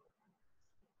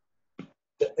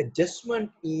the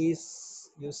adjustment is,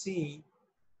 you see,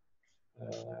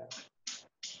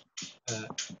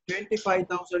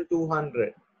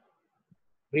 25,200.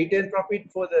 Retail profit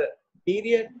for the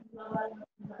period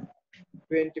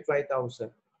 25,000.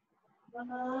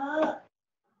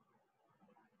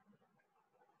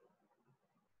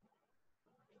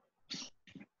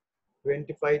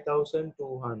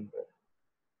 25,200.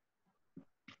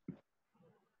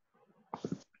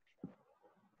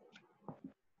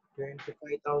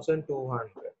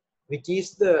 25,200, which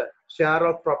is the share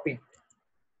of profit.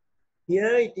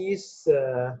 Here it is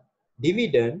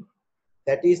dividend,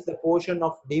 that is the portion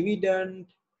of dividend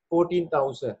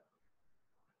 14,000.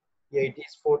 Here it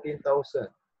is 14,000.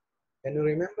 Can you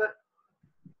remember?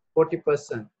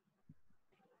 40%.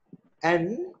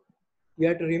 And you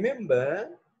have to remember,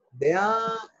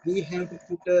 there we have to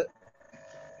put a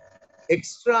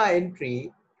extra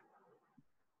entry,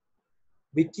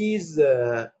 which is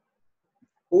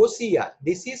OCR.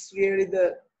 This is really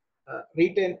the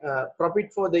return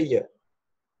profit for the year.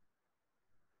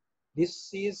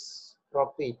 This is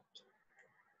profit,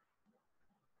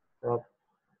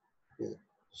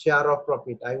 share of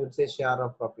profit. I would say share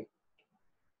of profit.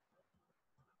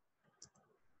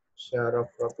 Share of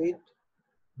profit.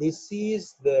 This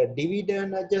is the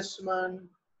dividend adjustment.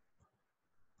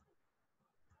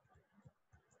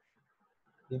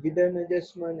 Dividend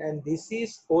adjustment, and this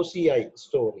is OCI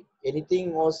story.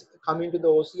 Anything was coming to the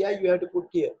OCI, you have to put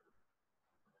here.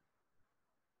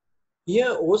 Here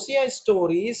OCI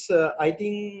story is I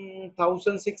think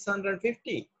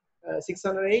 1650,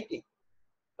 680,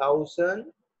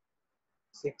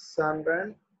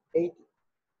 1680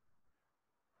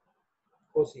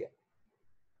 OCI.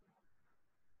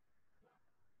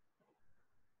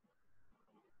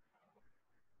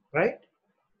 Right?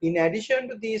 In addition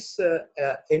to these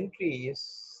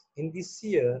entries in this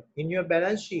year, in your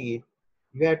balance sheet,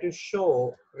 you have to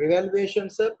show revaluation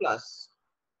surplus.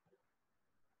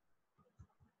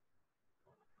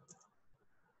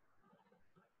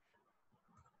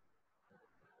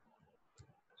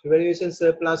 Revaluation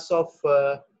surplus of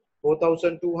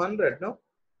 4,200, no?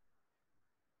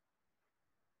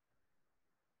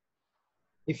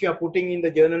 If you are putting in the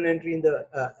journal entry in the,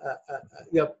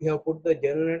 you have put the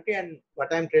journal entry, and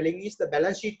what I'm telling is the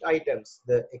balance sheet items,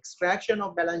 the extraction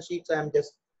of balance sheets I am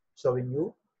just showing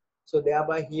you. So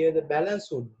thereby here the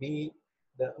balance would be,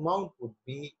 the amount would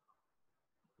be,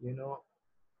 you know,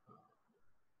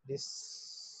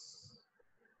 this,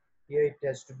 here it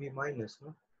has to be minus,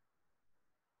 no?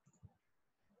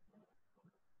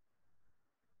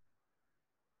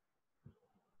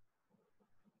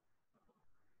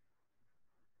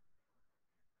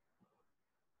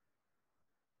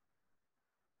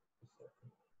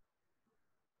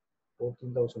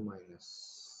 $14,000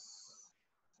 minus.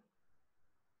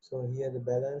 So here the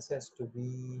balance has to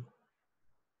be,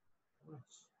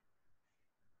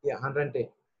 yeah, 110.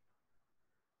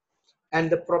 And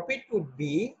the profit would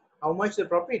be, how much the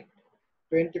profit?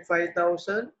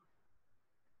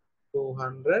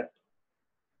 25,200.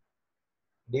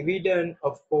 Dividend,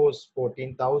 of course,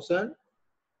 14,000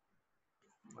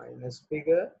 minus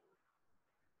figure.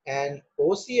 And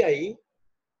OCI,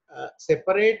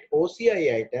 separate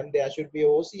OCI item, there should be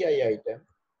OCI item.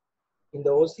 In the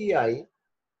OCI,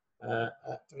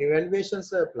 revaluation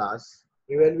surplus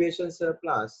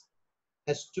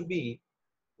has to be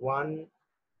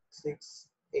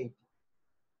 168.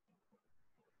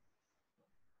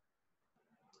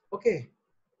 Okay,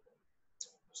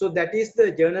 so that is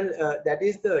the journal, that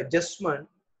is the adjustment,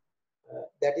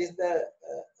 that is the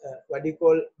what do you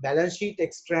call balance sheet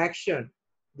extraction.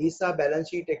 These are balance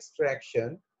sheet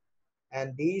extraction,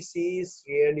 and this is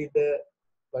really the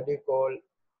what do you call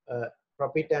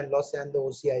profit and loss and the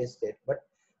OCI state. But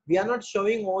we are not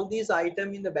showing all these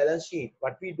items in the balance sheet.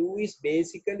 What we do is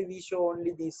basically we show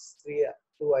only these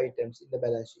two items in the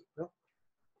balance sheet. No?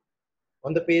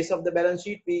 On the page of the balance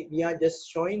sheet, we are just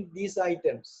showing these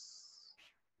items.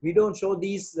 We don't show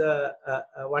these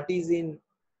what is in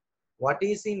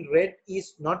red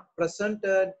is not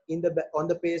presented in the on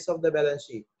the page of the balance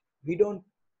sheet. We don't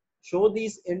show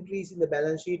these entries in the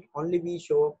balance sheet. Only we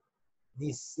show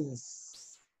these C's.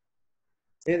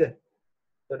 නේද?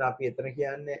 එතකොට අපි එතන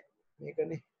කියන්නේ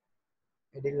මේකනේ.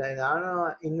 headline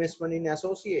දානවා investment in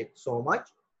associate so much,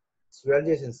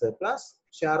 realization surplus,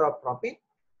 share of profit,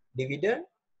 dividend,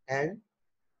 and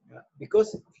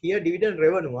because here dividend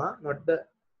revenue, not the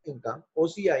income,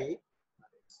 OCI,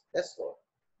 that's all.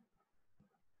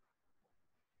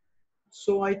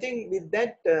 So I think with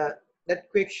that, that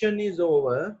question is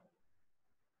over.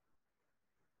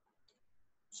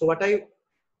 So what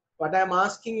I'm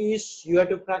asking is you have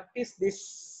to practice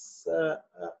this, the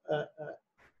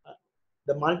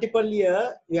multiple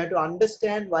year. You have to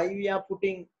understand why we are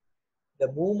putting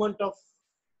the movement of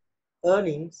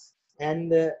earnings and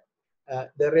the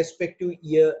respective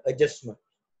year adjustment.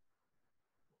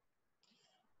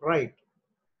 Right.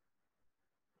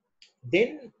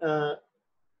 Then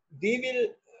we will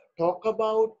talk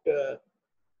about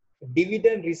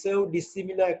dividend reserve,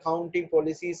 dissimilar accounting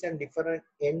policies, and different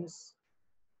ends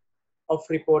of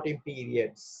reporting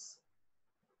periods.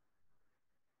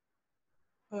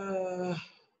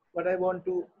 What I want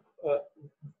to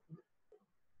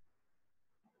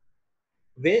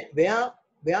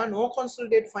where no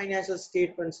consolidated financial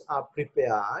statements are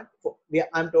prepared for,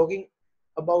 I'm talking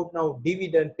about now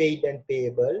dividend paid and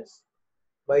payables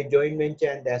by joint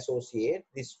venture and associate,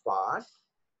 this part.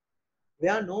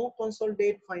 Where no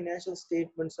consolidated financial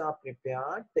statements are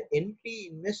prepared, the entry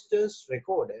investors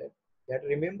recorded, that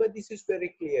remember this is very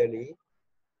clearly,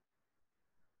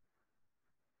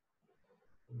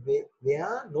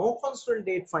 where no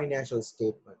consolidated financial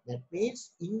statement, that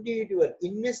means individual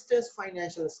investors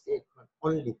financial statement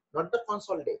only, not the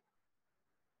consolidated.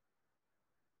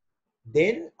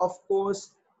 Then of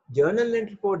course journal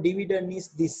entry for dividend is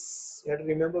this, you have to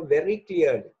remember very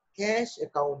clearly, cash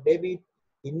account debit,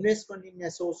 investment in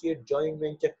associate, joint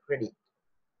venture credit.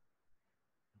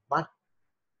 But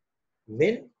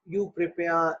when you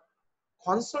prepare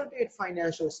consolidate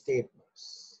financial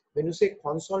statements. When you say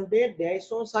consolidate, there is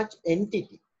no such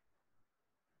entity.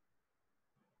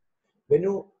 When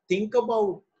you think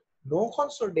about no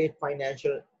consolidate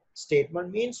financial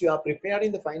statement means you are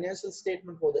preparing the financial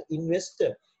statement for the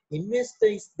investor. Investor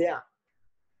is there.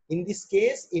 In this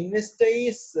case, investor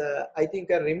is, I think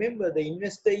I remember the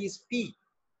investor is P.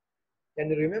 Can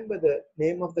you remember the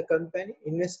name of the company,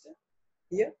 investor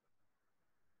here?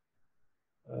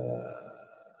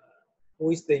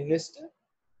 Who is the investor?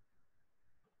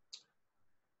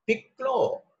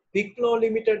 Piclo. Piclo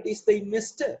Limited is the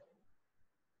investor.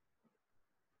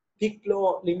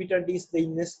 Piclo Limited is the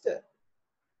investor,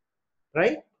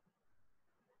 right?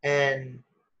 And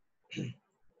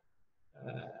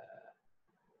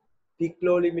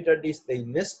Piclo Limited is the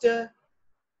investor.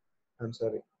 I'm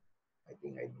sorry, I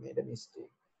think I made a mistake.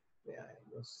 Yeah, I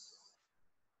was.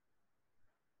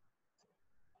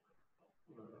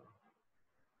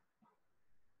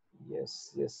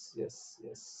 Yes, yes, yes,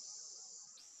 yes.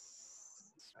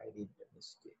 I did a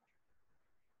mistake.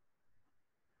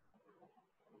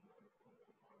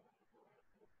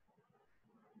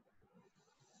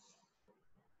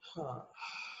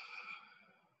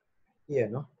 Here,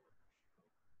 no?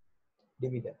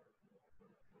 Dividend.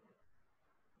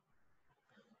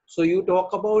 So you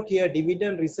talk about here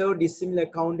dividend reserve, dissimilar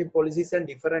accounting policies and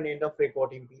different end of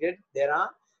reporting period.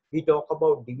 We talk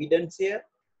about dividends here,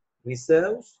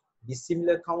 reserves,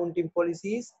 dissimilar accounting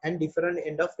policies and different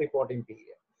end of reporting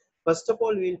period. First of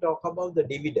all, we'll talk about the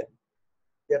dividend.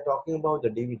 We are talking about the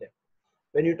dividend.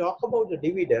 When you talk about the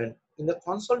dividend, in the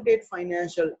consolidated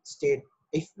financial state,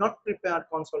 if not prepared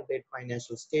consolidated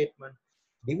financial statement,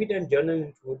 dividend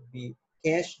journal would be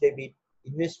cash debit,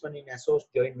 investment in associate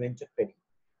joint venture credit.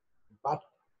 But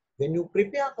when you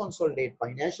prepare consolidated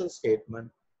financial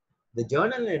statement, the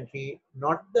journal entry,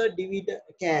 not the dividend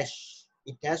cash,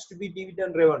 it has to be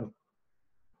dividend revenue.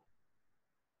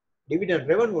 Dividend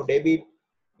revenue debit,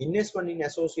 investment in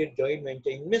associate joint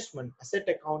venture investment, asset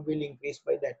account will increase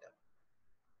by that.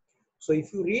 So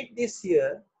if you read this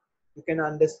here, you can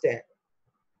understand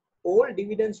all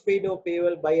dividends paid or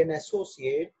payable by an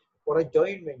associate for a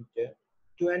joint venture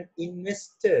to an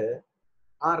investor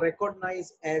are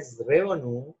recognized as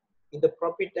revenue in the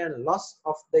profit and loss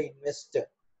of the investor.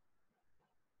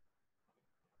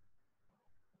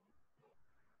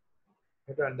 You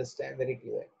have to understand very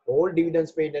clear. All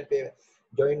dividends paid and payable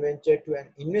joint venture to an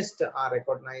investor are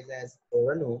recognized as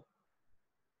revenue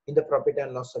in the profit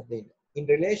and loss of the investor. In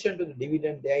relation to the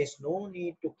dividend, there is no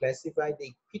need to classify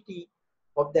the equity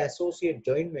of the associate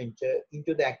joint venture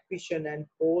into the acquisition and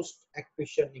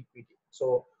post-acquisition equity.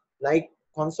 So, like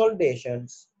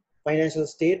consolidations, financial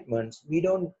statements, we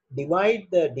don't divide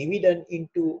the dividend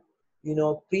into,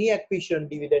 pre-acquisition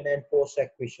dividend and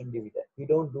post-acquisition dividend. We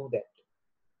don't do that.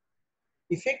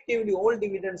 Effectively, all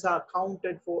dividends are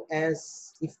accounted for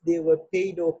as if they were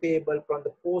paid or payable from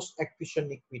the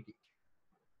post-acquisition equity.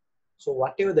 So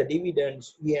whatever the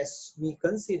dividends, we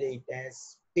consider it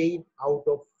as paid out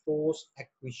of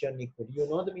post-acquisition equity. You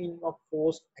know the meaning of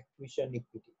post-acquisition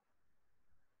equity.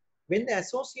 When the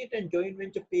associate and joint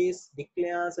venture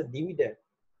declares a dividend,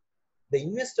 the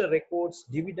investor records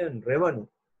dividend revenue.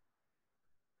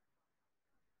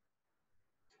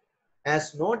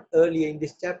 As noted earlier in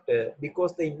this chapter,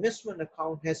 because the investment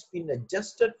account has been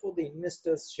adjusted for the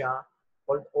investor's share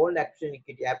called all action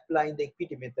equity, applying the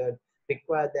equity method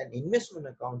requires an investment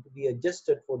account to be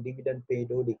adjusted for dividend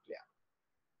paid or declared.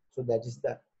 So that is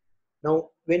that. Now,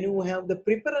 when you have the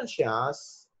preference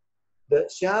shares, the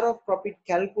share of profit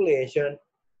calculation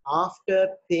after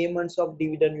payments of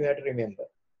dividend, you have to remember.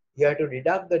 You have to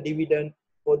deduct the dividend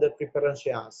for the preference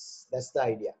shares. That's the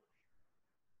idea.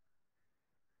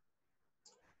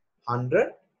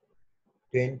 100,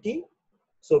 20.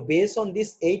 So based on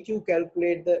this 8, you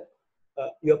calculate the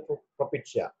your profit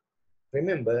share.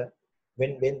 Remember,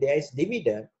 when there is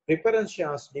dividend, preference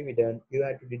shares dividend, you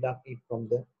have to deduct it from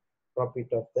the profit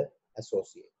of the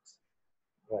associates.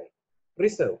 Right.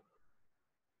 Reserve.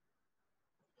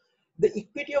 The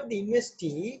equity of the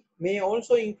investee may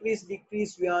also increase,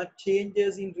 decrease via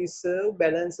changes in reserve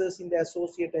balances in the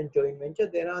associate and joint venture.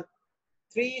 There are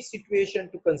 3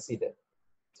 situations to consider.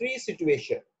 3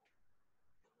 situations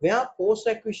where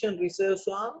post-acquisition reserves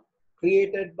are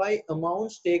created by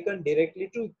amounts taken directly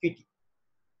to equity.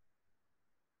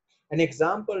 An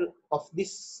example of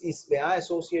this is where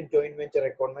associate joint venture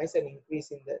recognize an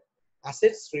increase in the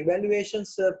assets revaluation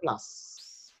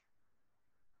surplus.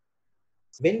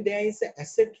 When there is an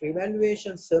asset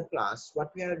revaluation surplus,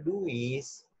 what we have to do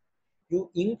is you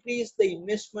increase the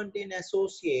investment in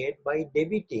associate by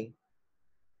debiting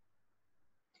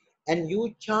and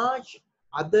you charge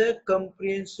other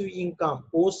comprehensive income,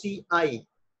 OCI,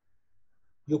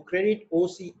 you credit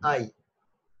OCI,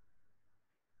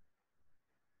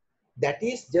 that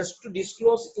is just to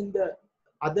disclose in the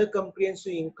other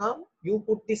comprehensive income, you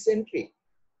put this entry.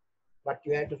 But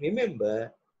you have to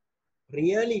remember,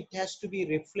 really it has to be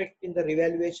reflected in the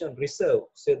revaluation reserve.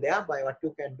 So thereby what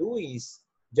you can do is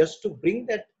just to bring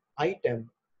that item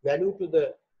value to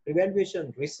the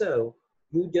revaluation reserve,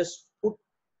 you just put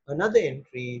another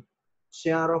entry,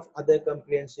 share of other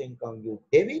comprehensive income, you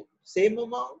debit same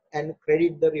amount and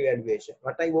credit the revaluation.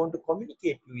 What I want to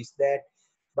communicate to you is that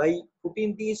by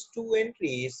putting these two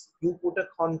entries, you put a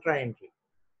contra entry.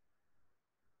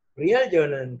 Real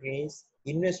journal entries,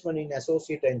 investment in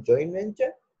associate and joint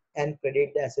venture, and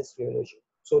credit the assets revaluation.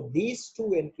 So these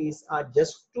two entries are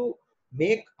just to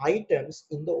make items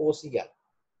in the OCI.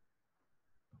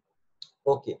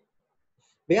 Okay.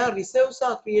 Where reserves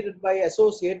are created by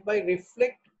associate by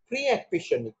reflect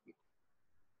pre-acquisition equity.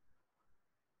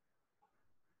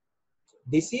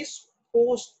 This is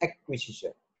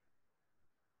post-acquisition.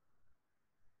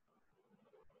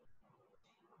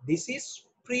 This is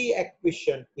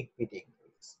pre-acquisition equity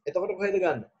increase.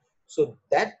 So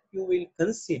that you will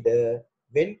consider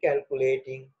when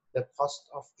calculating the cost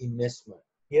of investment.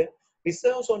 Here,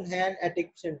 reserves on hand at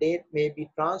acquisition date may be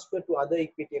transferred to other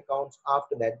equity accounts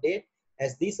after that date,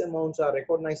 as these amounts are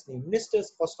recognized in the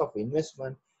investor's cost of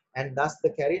investment, and thus the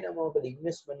carried amount of the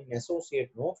investment in associate.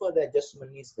 No further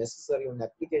adjustment is necessary on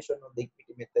application of the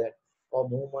equity method or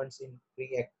movements in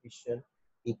pre-acquisition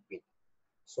equity.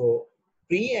 So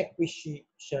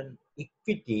pre-acquisition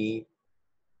equity,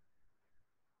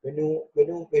 when you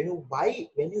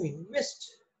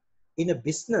invest in a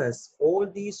business, all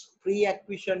these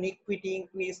pre-acquisition equity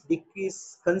increase,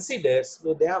 decrease considered,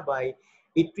 so thereby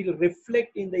it will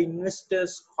reflect in the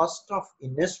investor's cost of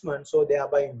investment, so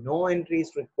thereby no entry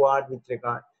is required with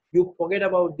regard. You forget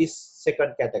about this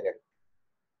second category.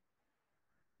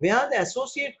 Where the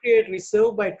associate create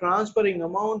reserve by transferring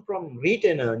amount from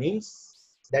retained earnings,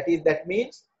 that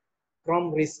means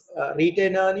from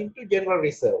retained earning to general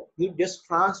reserve. You just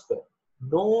transfer.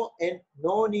 No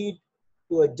need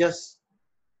to adjust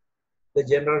the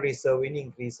general reserve in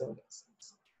increase of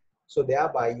assets. So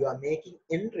thereby you are making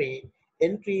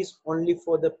entries only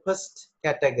for the first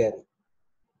category.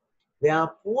 Where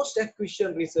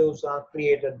post-acquisition reserves are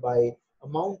created by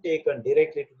amount taken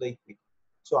directly to the equity.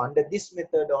 So under this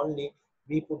method only,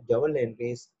 we put double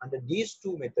entries. Under these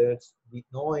two methods, with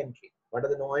no entry. What are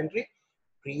the no entry?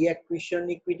 Pre-acquisition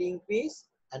equity increase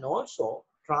and also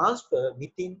transfer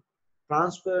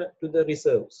to the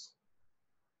reserves.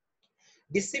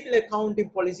 Dissimilar accounting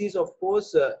policies, of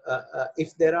course,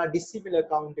 if there are dissimilar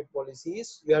accounting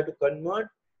policies, you have to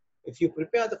convert. If you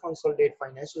prepare the consolidated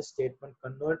financial statement,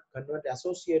 convert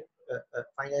associate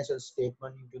financial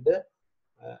statement into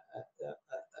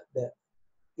the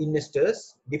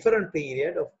investors. Different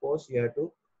period, of course, you have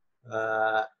to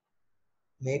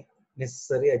make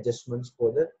necessary adjustments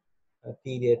for the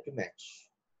period to match.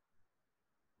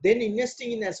 Then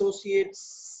investing in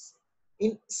associates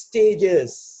in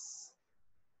stages.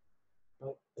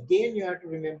 Now, again, you have to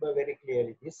remember very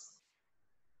clearly this.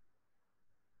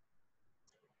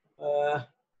 What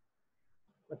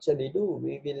shall we do?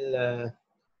 We will,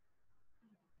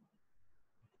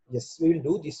 yes, we will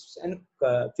do this and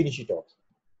finish it off.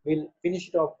 We'll finish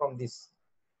it off from this.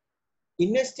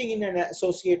 Investing in an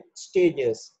associate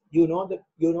stages. You know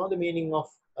the meaning of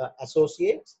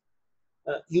associates.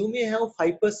 You may have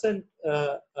 5%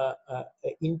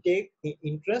 intake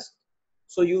interest,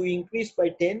 so you increase by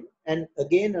 10 and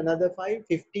again another 5,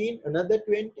 15, another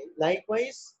 20.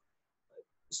 Likewise,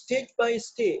 step by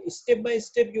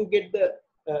step you get the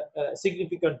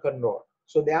significant control.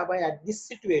 So thereby at this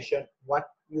situation, what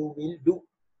you will do,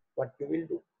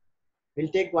 we'll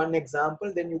take one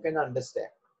example, then you can understand.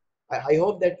 I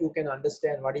hope that you can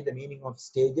understand what is the meaning of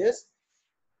stages.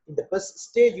 In the first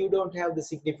stage, you don't have the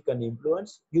significant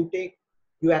influence. You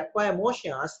acquire more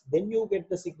shares, then you get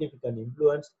the significant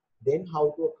influence. Then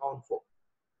how to account for?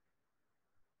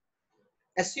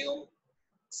 Assume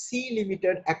C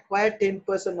Limited acquired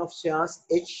 10% of shares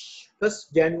H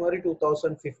 1st January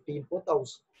 2015 for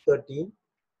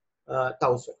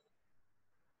 13,000.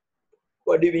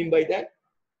 What do you mean by that?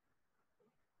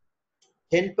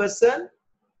 10%.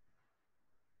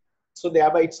 So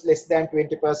thereby it's less than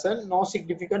 20%. No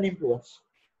significant influence.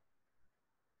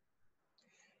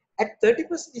 At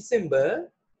 31st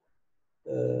December,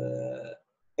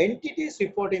 entity's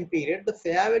reporting period, the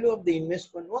fair value of the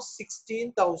investment was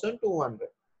 16,200.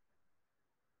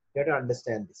 You have to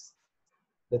understand this.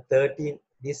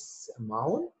 This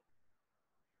amount,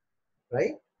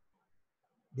 right?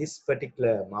 this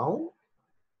particular amount,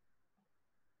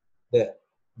 the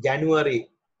January,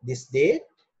 this date,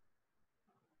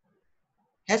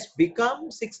 has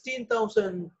become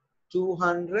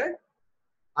 16,200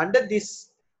 under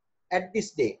this, at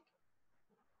this date.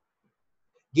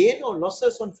 Gain or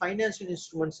losses on financial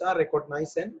instruments are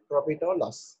recognized and profit or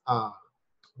loss.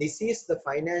 This is the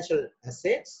financial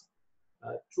assets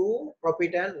through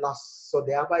profit and loss. So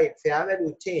thereby fair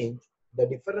value change, the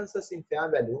differences in fair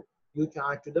value you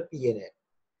charge to the P&L.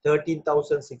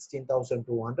 13,000,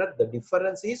 16,200, the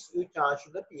difference is you charge to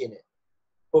the P&L.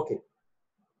 Okay.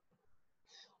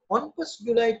 On 1st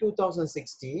July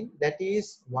 2016, that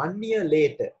is 1 year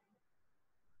later,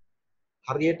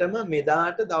 හරියටම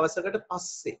මෙදාට දවසකට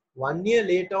පස්සේ 1 year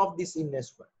later of this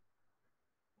investment,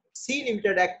 C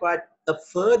Limited acquired a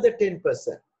further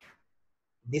 10%.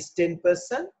 This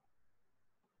 10%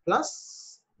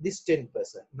 plus this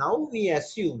 10%. Now we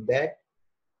assume that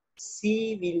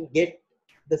C will get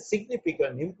the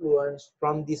significant influence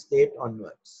from this date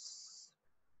onwards.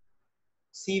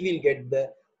 C will get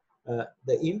the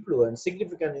influence,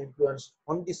 significant influence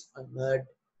on this onward.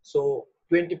 So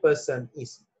 20%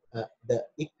 is the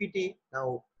equity.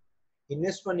 Now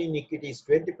investment in equity is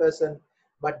 20%,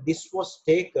 but this was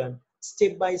taken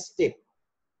step by step.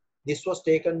 This was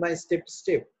taken by step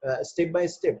by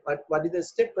step. But what is the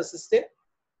step? First step,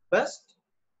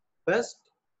 first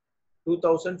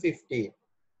 2015.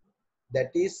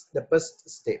 That is the first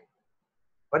step.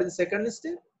 What is the second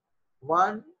step?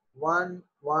 1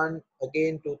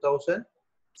 again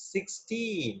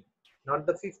 2016, not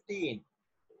the 15.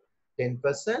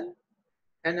 10%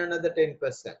 and another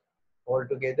 10%.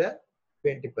 Altogether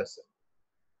 20%.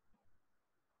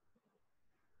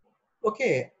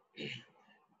 Okay.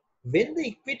 When the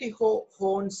equity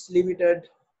holdings limited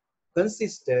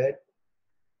consisted,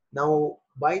 now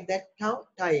by that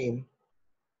time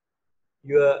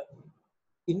your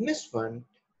investment,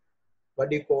 what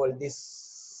do you call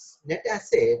this, net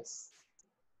assets,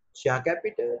 share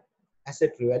capital,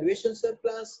 asset revaluation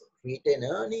surplus, retained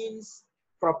earnings,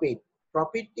 profit.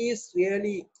 Profit is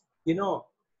really, you know,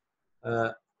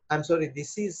 I'm sorry,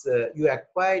 this is you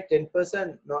acquire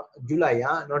 10%, not July,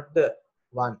 not the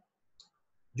one.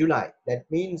 July.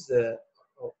 That means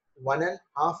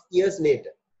 1.5 years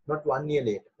later, not 1 year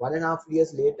later. 1.5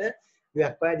 years later, you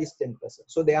acquire this 10%.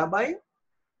 So thereby,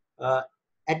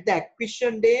 at the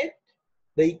acquisition date,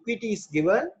 the equity is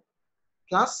given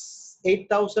plus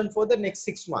 8,000 for the next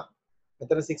 6 months.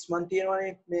 6 months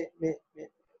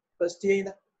first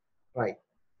year, right?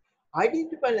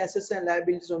 Identifiable assets and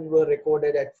liabilities were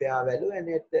recorded at fair value, and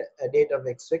at the date of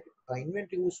extract,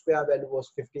 inventory whose fair value was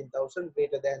 15,000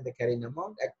 greater than the carrying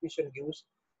amount. Acquisition gives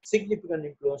significant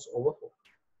influence over whole.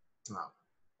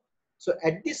 So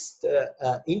at this,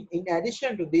 in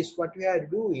addition to this, what we have to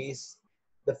do is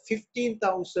the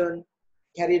 15,000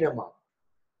 carried amount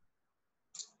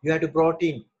you have to brought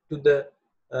in to the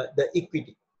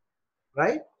equity,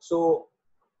 right? So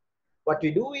what we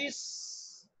do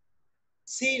is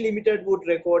C Limited would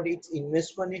record its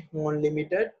investment in Horn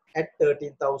Limited at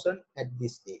 13,000 at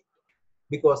this date,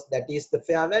 because that is the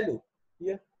fair value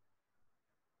here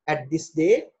at this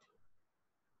date.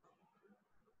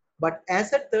 But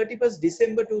as at 31st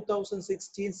December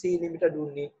 2016, C Limited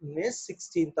will invest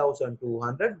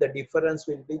 16,200. The difference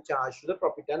will be charged to the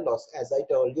profit and loss, as I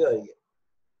told you earlier.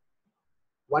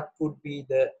 What would be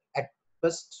the at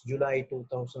 1st July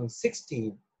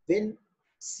 2016 when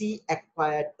C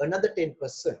acquired another 10%?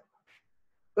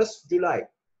 1st July,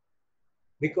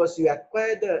 because you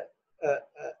acquired the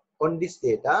on this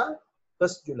data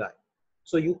 1st July,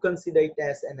 so you consider it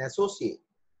as an associate.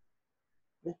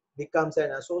 Becomes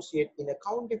an associate in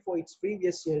accounting for its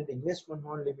previous held investment.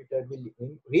 Horn Limited will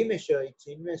remeasure its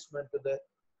investment to the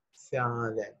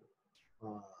fair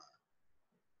value.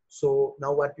 So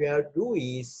now what we have to do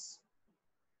is,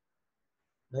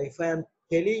 now if I am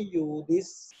telling you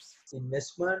this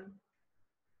investment,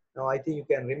 now I think you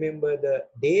can remember the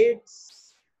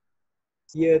dates.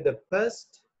 Here the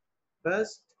first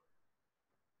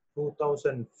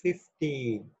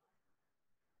 2015.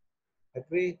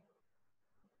 Agree?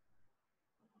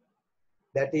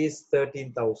 That is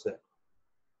 13,000.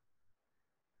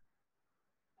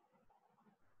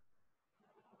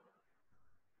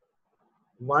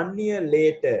 One year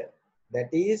later, that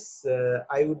is,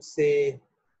 I would say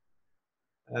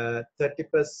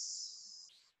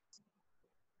 31st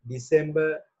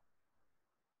December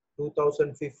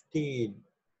 2015.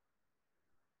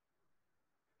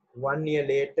 1 year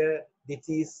later, this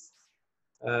is,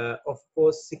 of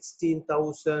course,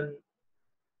 16,000.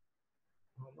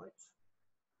 How much?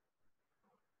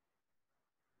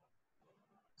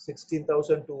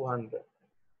 16,200.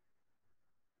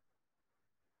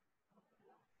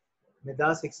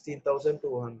 Meda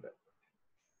 16,200.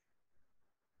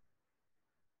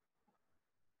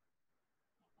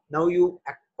 Now you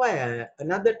acquire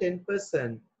another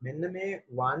 10%. Mename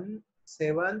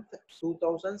 1/7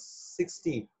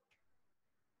 2016.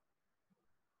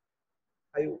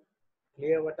 Are you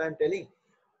clear what I'm telling?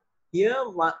 Here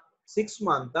 6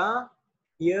 months.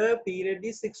 Here period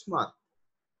is 6 months.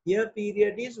 Here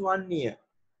period is 1 year.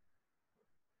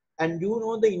 And you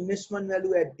know the investment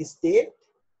value at this date.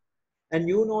 And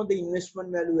you know the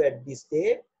investment value at this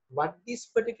date. What this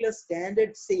particular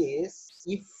standard says,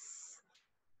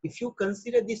 if you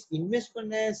consider this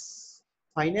investment as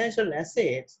financial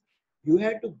assets, you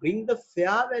have to bring the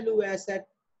fair value as at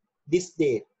this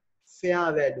date.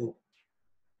 Fair value.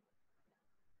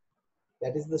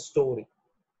 That is the story.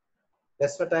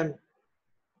 That's what I'm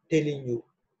telling you.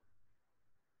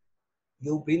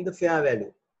 You bring the fair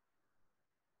value.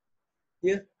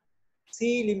 Here,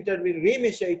 C Limited will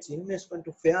remeasure its investment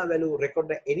to fair value,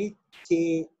 record any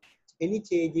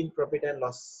change in profit and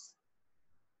loss.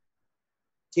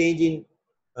 Change in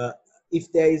if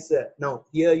there is now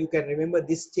here you can remember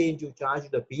this change you charge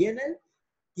the P&L.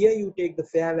 Here you take the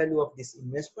fair value of this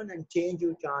investment and change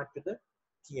you charge to the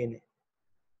T&A.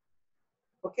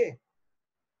 Okay.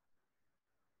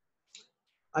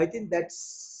 I think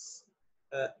that's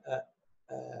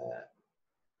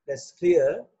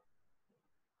clear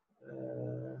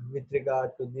with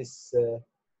regard to this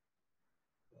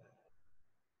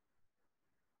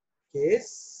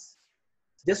case.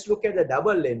 Just look at the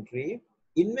double entry.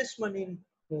 Investment in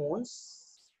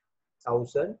bonds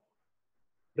 1,000.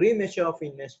 Remeasure of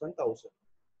investment 1,000.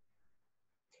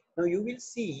 Now you will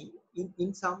see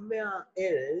in somewhere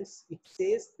else it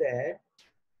says that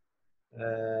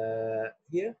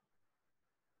here.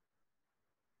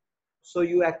 So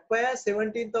you acquire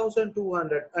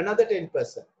 17,200, another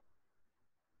 10%.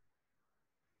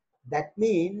 That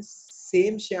means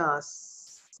same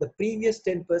shares, the previous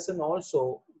 10%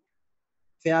 also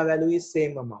fair value is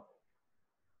same amount.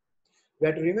 We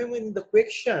have to remember in the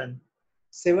question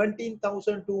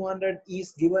 17,200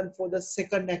 is given for the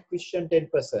second acquisition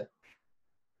 10%.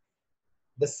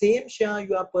 The same share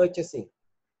you are purchasing.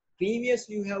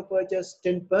 Previously you have purchased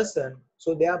 10%,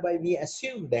 so thereby we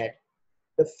assume that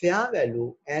the fair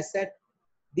value as at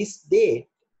this date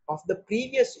of the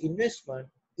previous investment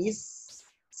is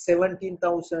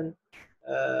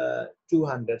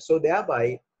 17,200. So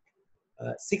thereby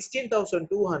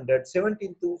 16,200,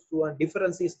 17,200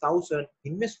 difference is 1,000.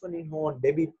 Investment in home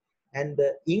debit and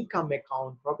the income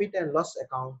account, profit and loss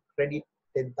account credit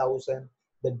 10,000.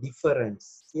 The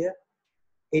difference here,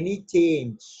 any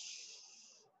change,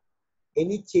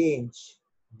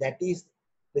 that is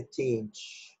the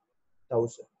change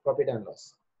 1,000 profit and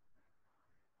loss.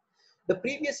 The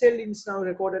previous sale is now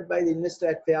recorded by the investor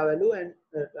at fair value and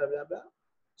blah, blah, blah.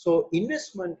 So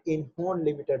investment in Horn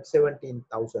Limited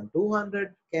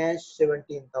 17,200, cash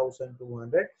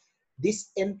 17,200.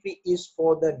 This entry is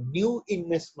for the new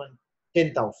investment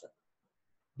 10,000.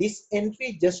 This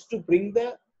entry just to bring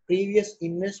the previous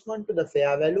investment to the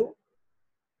fair value.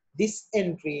 This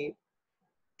entry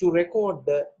to record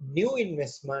the new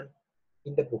investment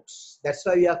in the books. That's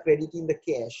why we are crediting the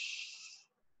cash.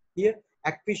 Here,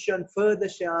 acquisition further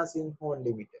shares in Horn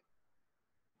Limited.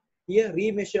 Here,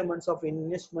 remeasurements of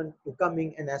investment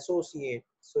becoming an associate.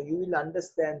 So you will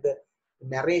understand the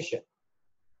narration.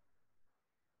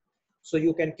 So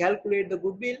you can calculate the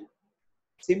goodwill.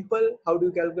 Simple. How do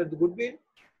you calculate the goodwill?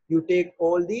 You take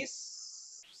all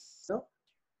these. No?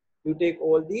 You take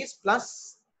all these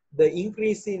plus the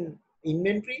increase in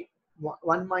inventory.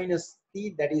 1 minus T,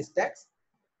 that is tax.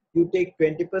 You take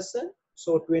 20%.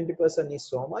 So 20% is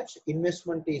so much.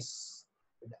 Investment is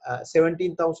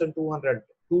 17,200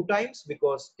 2 times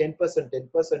because 10%,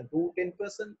 10%, 2,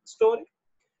 10% story.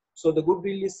 So the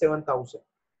goodwill is 7,000.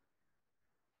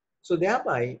 So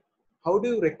thereby, how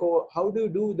do you record? How do you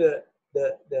do the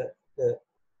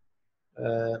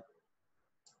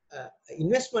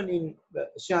investment in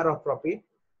share of profit?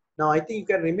 Now I think you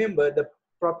can remember the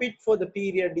profit for the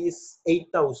period is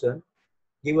 8,000,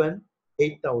 given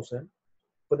 8,000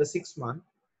 for the 6 months.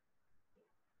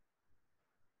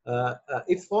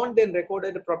 If Fond then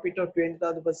recorded a profit of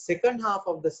 20,000 for second half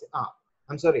of the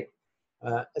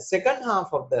second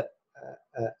half of the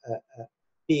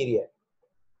period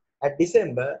at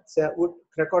December, so would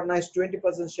recognize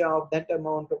 20% share of that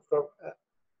amount of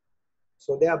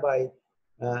so thereby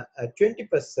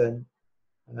 20%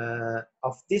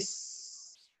 of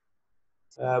this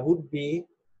would be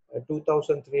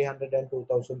 2,300 and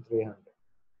 2,300.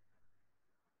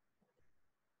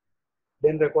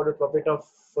 Then recorded profit of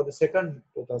for the second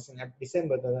 2000 at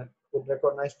December, the would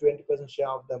recognize 20% share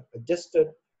of the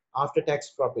adjusted after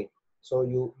tax profit. So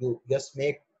you just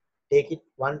take it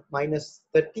 1 minus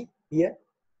 30 here,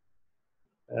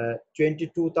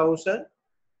 22,000,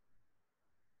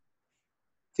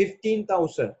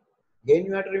 15,000. Again,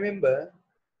 you have to remember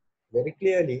very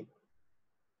clearly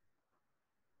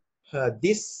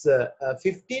this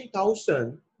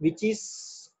 15,000, which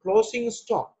is closing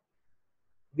stock,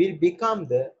 will become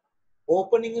the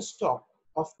opening stock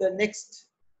of the next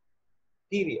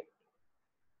period.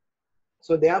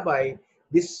 So thereby,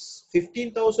 this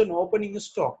 15,000 opening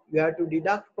stock, you have to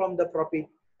deduct from the profit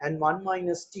and 1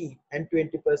 minus T and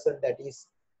 20%, that is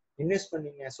investment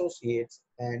in associates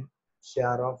and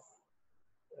share of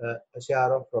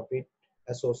profit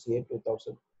associate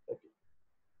 2030.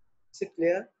 Is it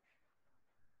clear?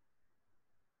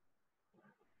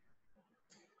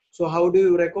 So how do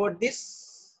you record this?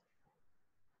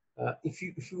 If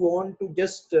you want to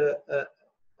just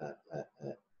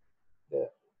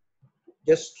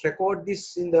record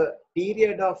this in the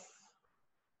period of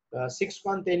 6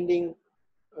 month ending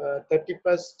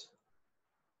 31st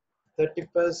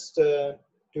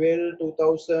 12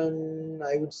 2000,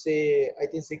 I would say, I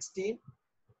think 16,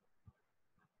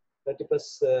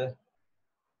 31st,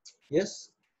 yes,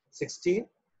 16.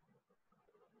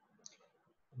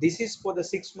 This is for the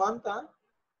 6 month,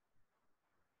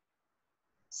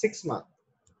 6 month,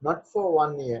 not for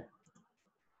 1 year.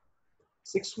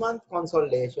 6 month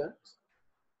consolidation.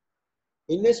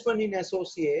 Investment in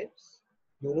associates,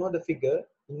 you know the figure,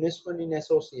 investment in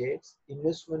associates,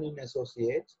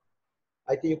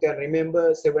 I think you can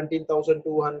remember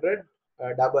 17,200,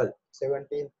 double,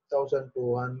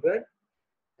 17,200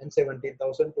 and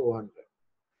 17,200.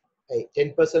 Hey,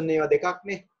 10% ඒවා දෙකක්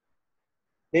නේ.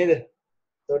 නේද?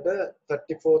 එතකොට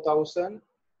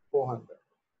 34,400.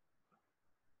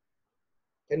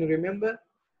 Can you remember?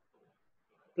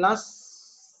 Plus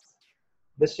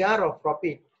the share of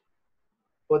profit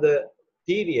for the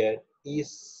period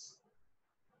is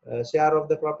share of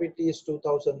the profit is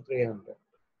 2,300.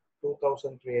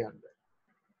 2,300.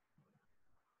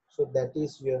 So that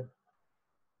is your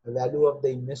value of the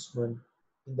investment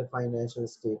in the financial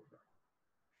statement.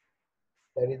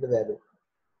 That is the value.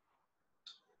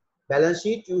 Balance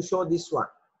sheet, you show this one.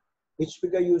 Which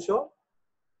figure you show?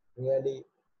 Really,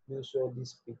 you show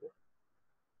this figure.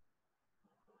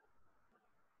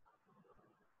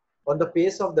 On the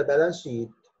face of the balance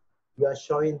sheet, you are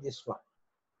showing this one.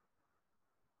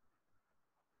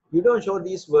 You don't show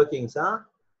these workings, huh?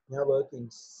 No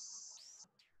workings.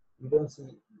 You don't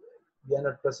see, we are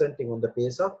not presenting on the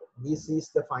face of, this is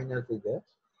the final figure.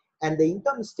 And the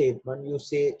income statement, you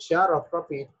say share of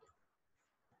profit,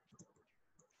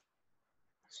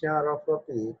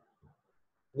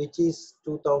 which is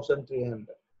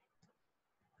 2,300.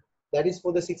 That is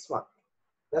for the 6 months.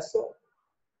 That's all.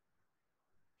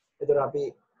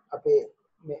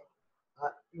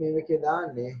 මේකේ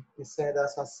දාන්නේ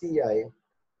 30700යි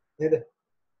නේද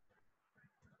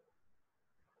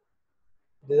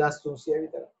 2300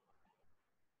 විතර.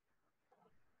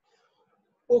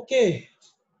 Okay,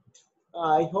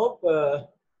 I hope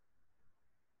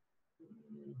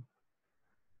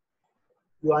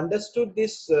you understood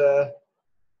this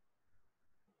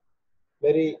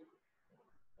very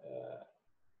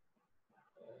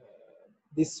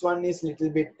this one is little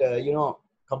bit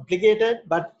complicated,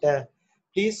 but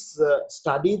please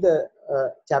study the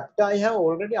chapter. I have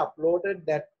already uploaded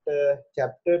that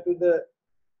chapter to the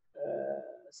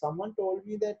someone told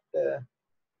me that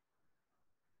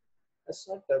it's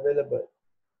not available.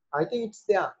 I think it's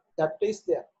there, chapter is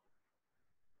there.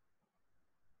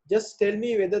 Just tell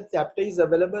me whether chapter is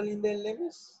available in the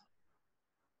LMS.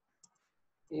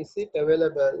 Is it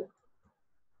available?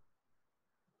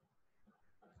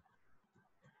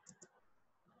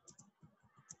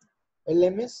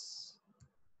 LMS?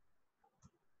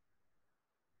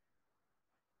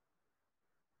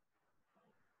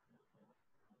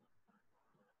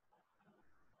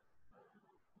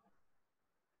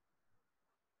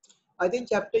 I think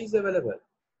chapter is available.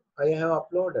 I have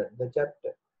uploaded the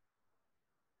chapter.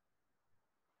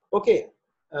 Okay.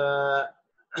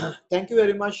 Thank you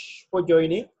very much for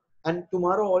joining. And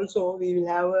tomorrow also we will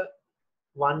have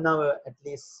 1 hour at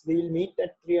least. We will meet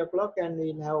at 3 o'clock and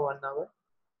we will have 1 hour.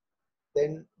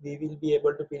 Then we will be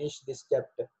able to finish this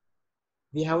chapter.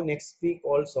 We have next week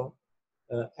also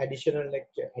additional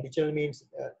lecture. Additional means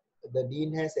the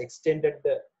dean has extended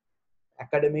the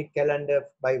academic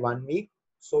calendar by 1 week.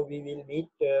 So we will meet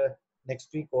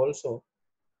next week also.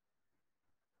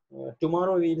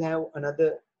 Tomorrow we will have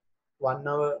another 1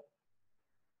 hour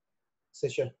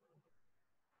session.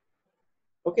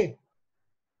 Okay.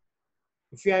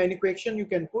 If you have any question, you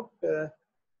can put.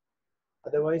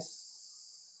 Otherwise,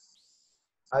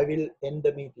 I will end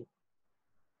the meeting.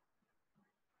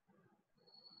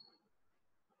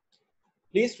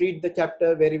 Please read the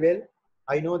chapter very well.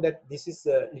 I know that this is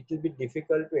a little bit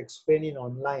difficult to explain in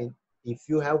online. If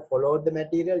you have followed the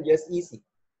material, yes, easy.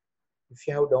 If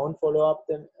you have don't follow up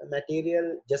the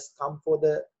material, just come for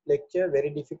the lecture. Very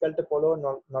difficult to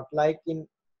follow, not like in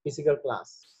physical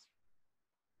class.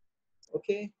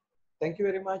 Okay. Thank you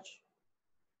very much.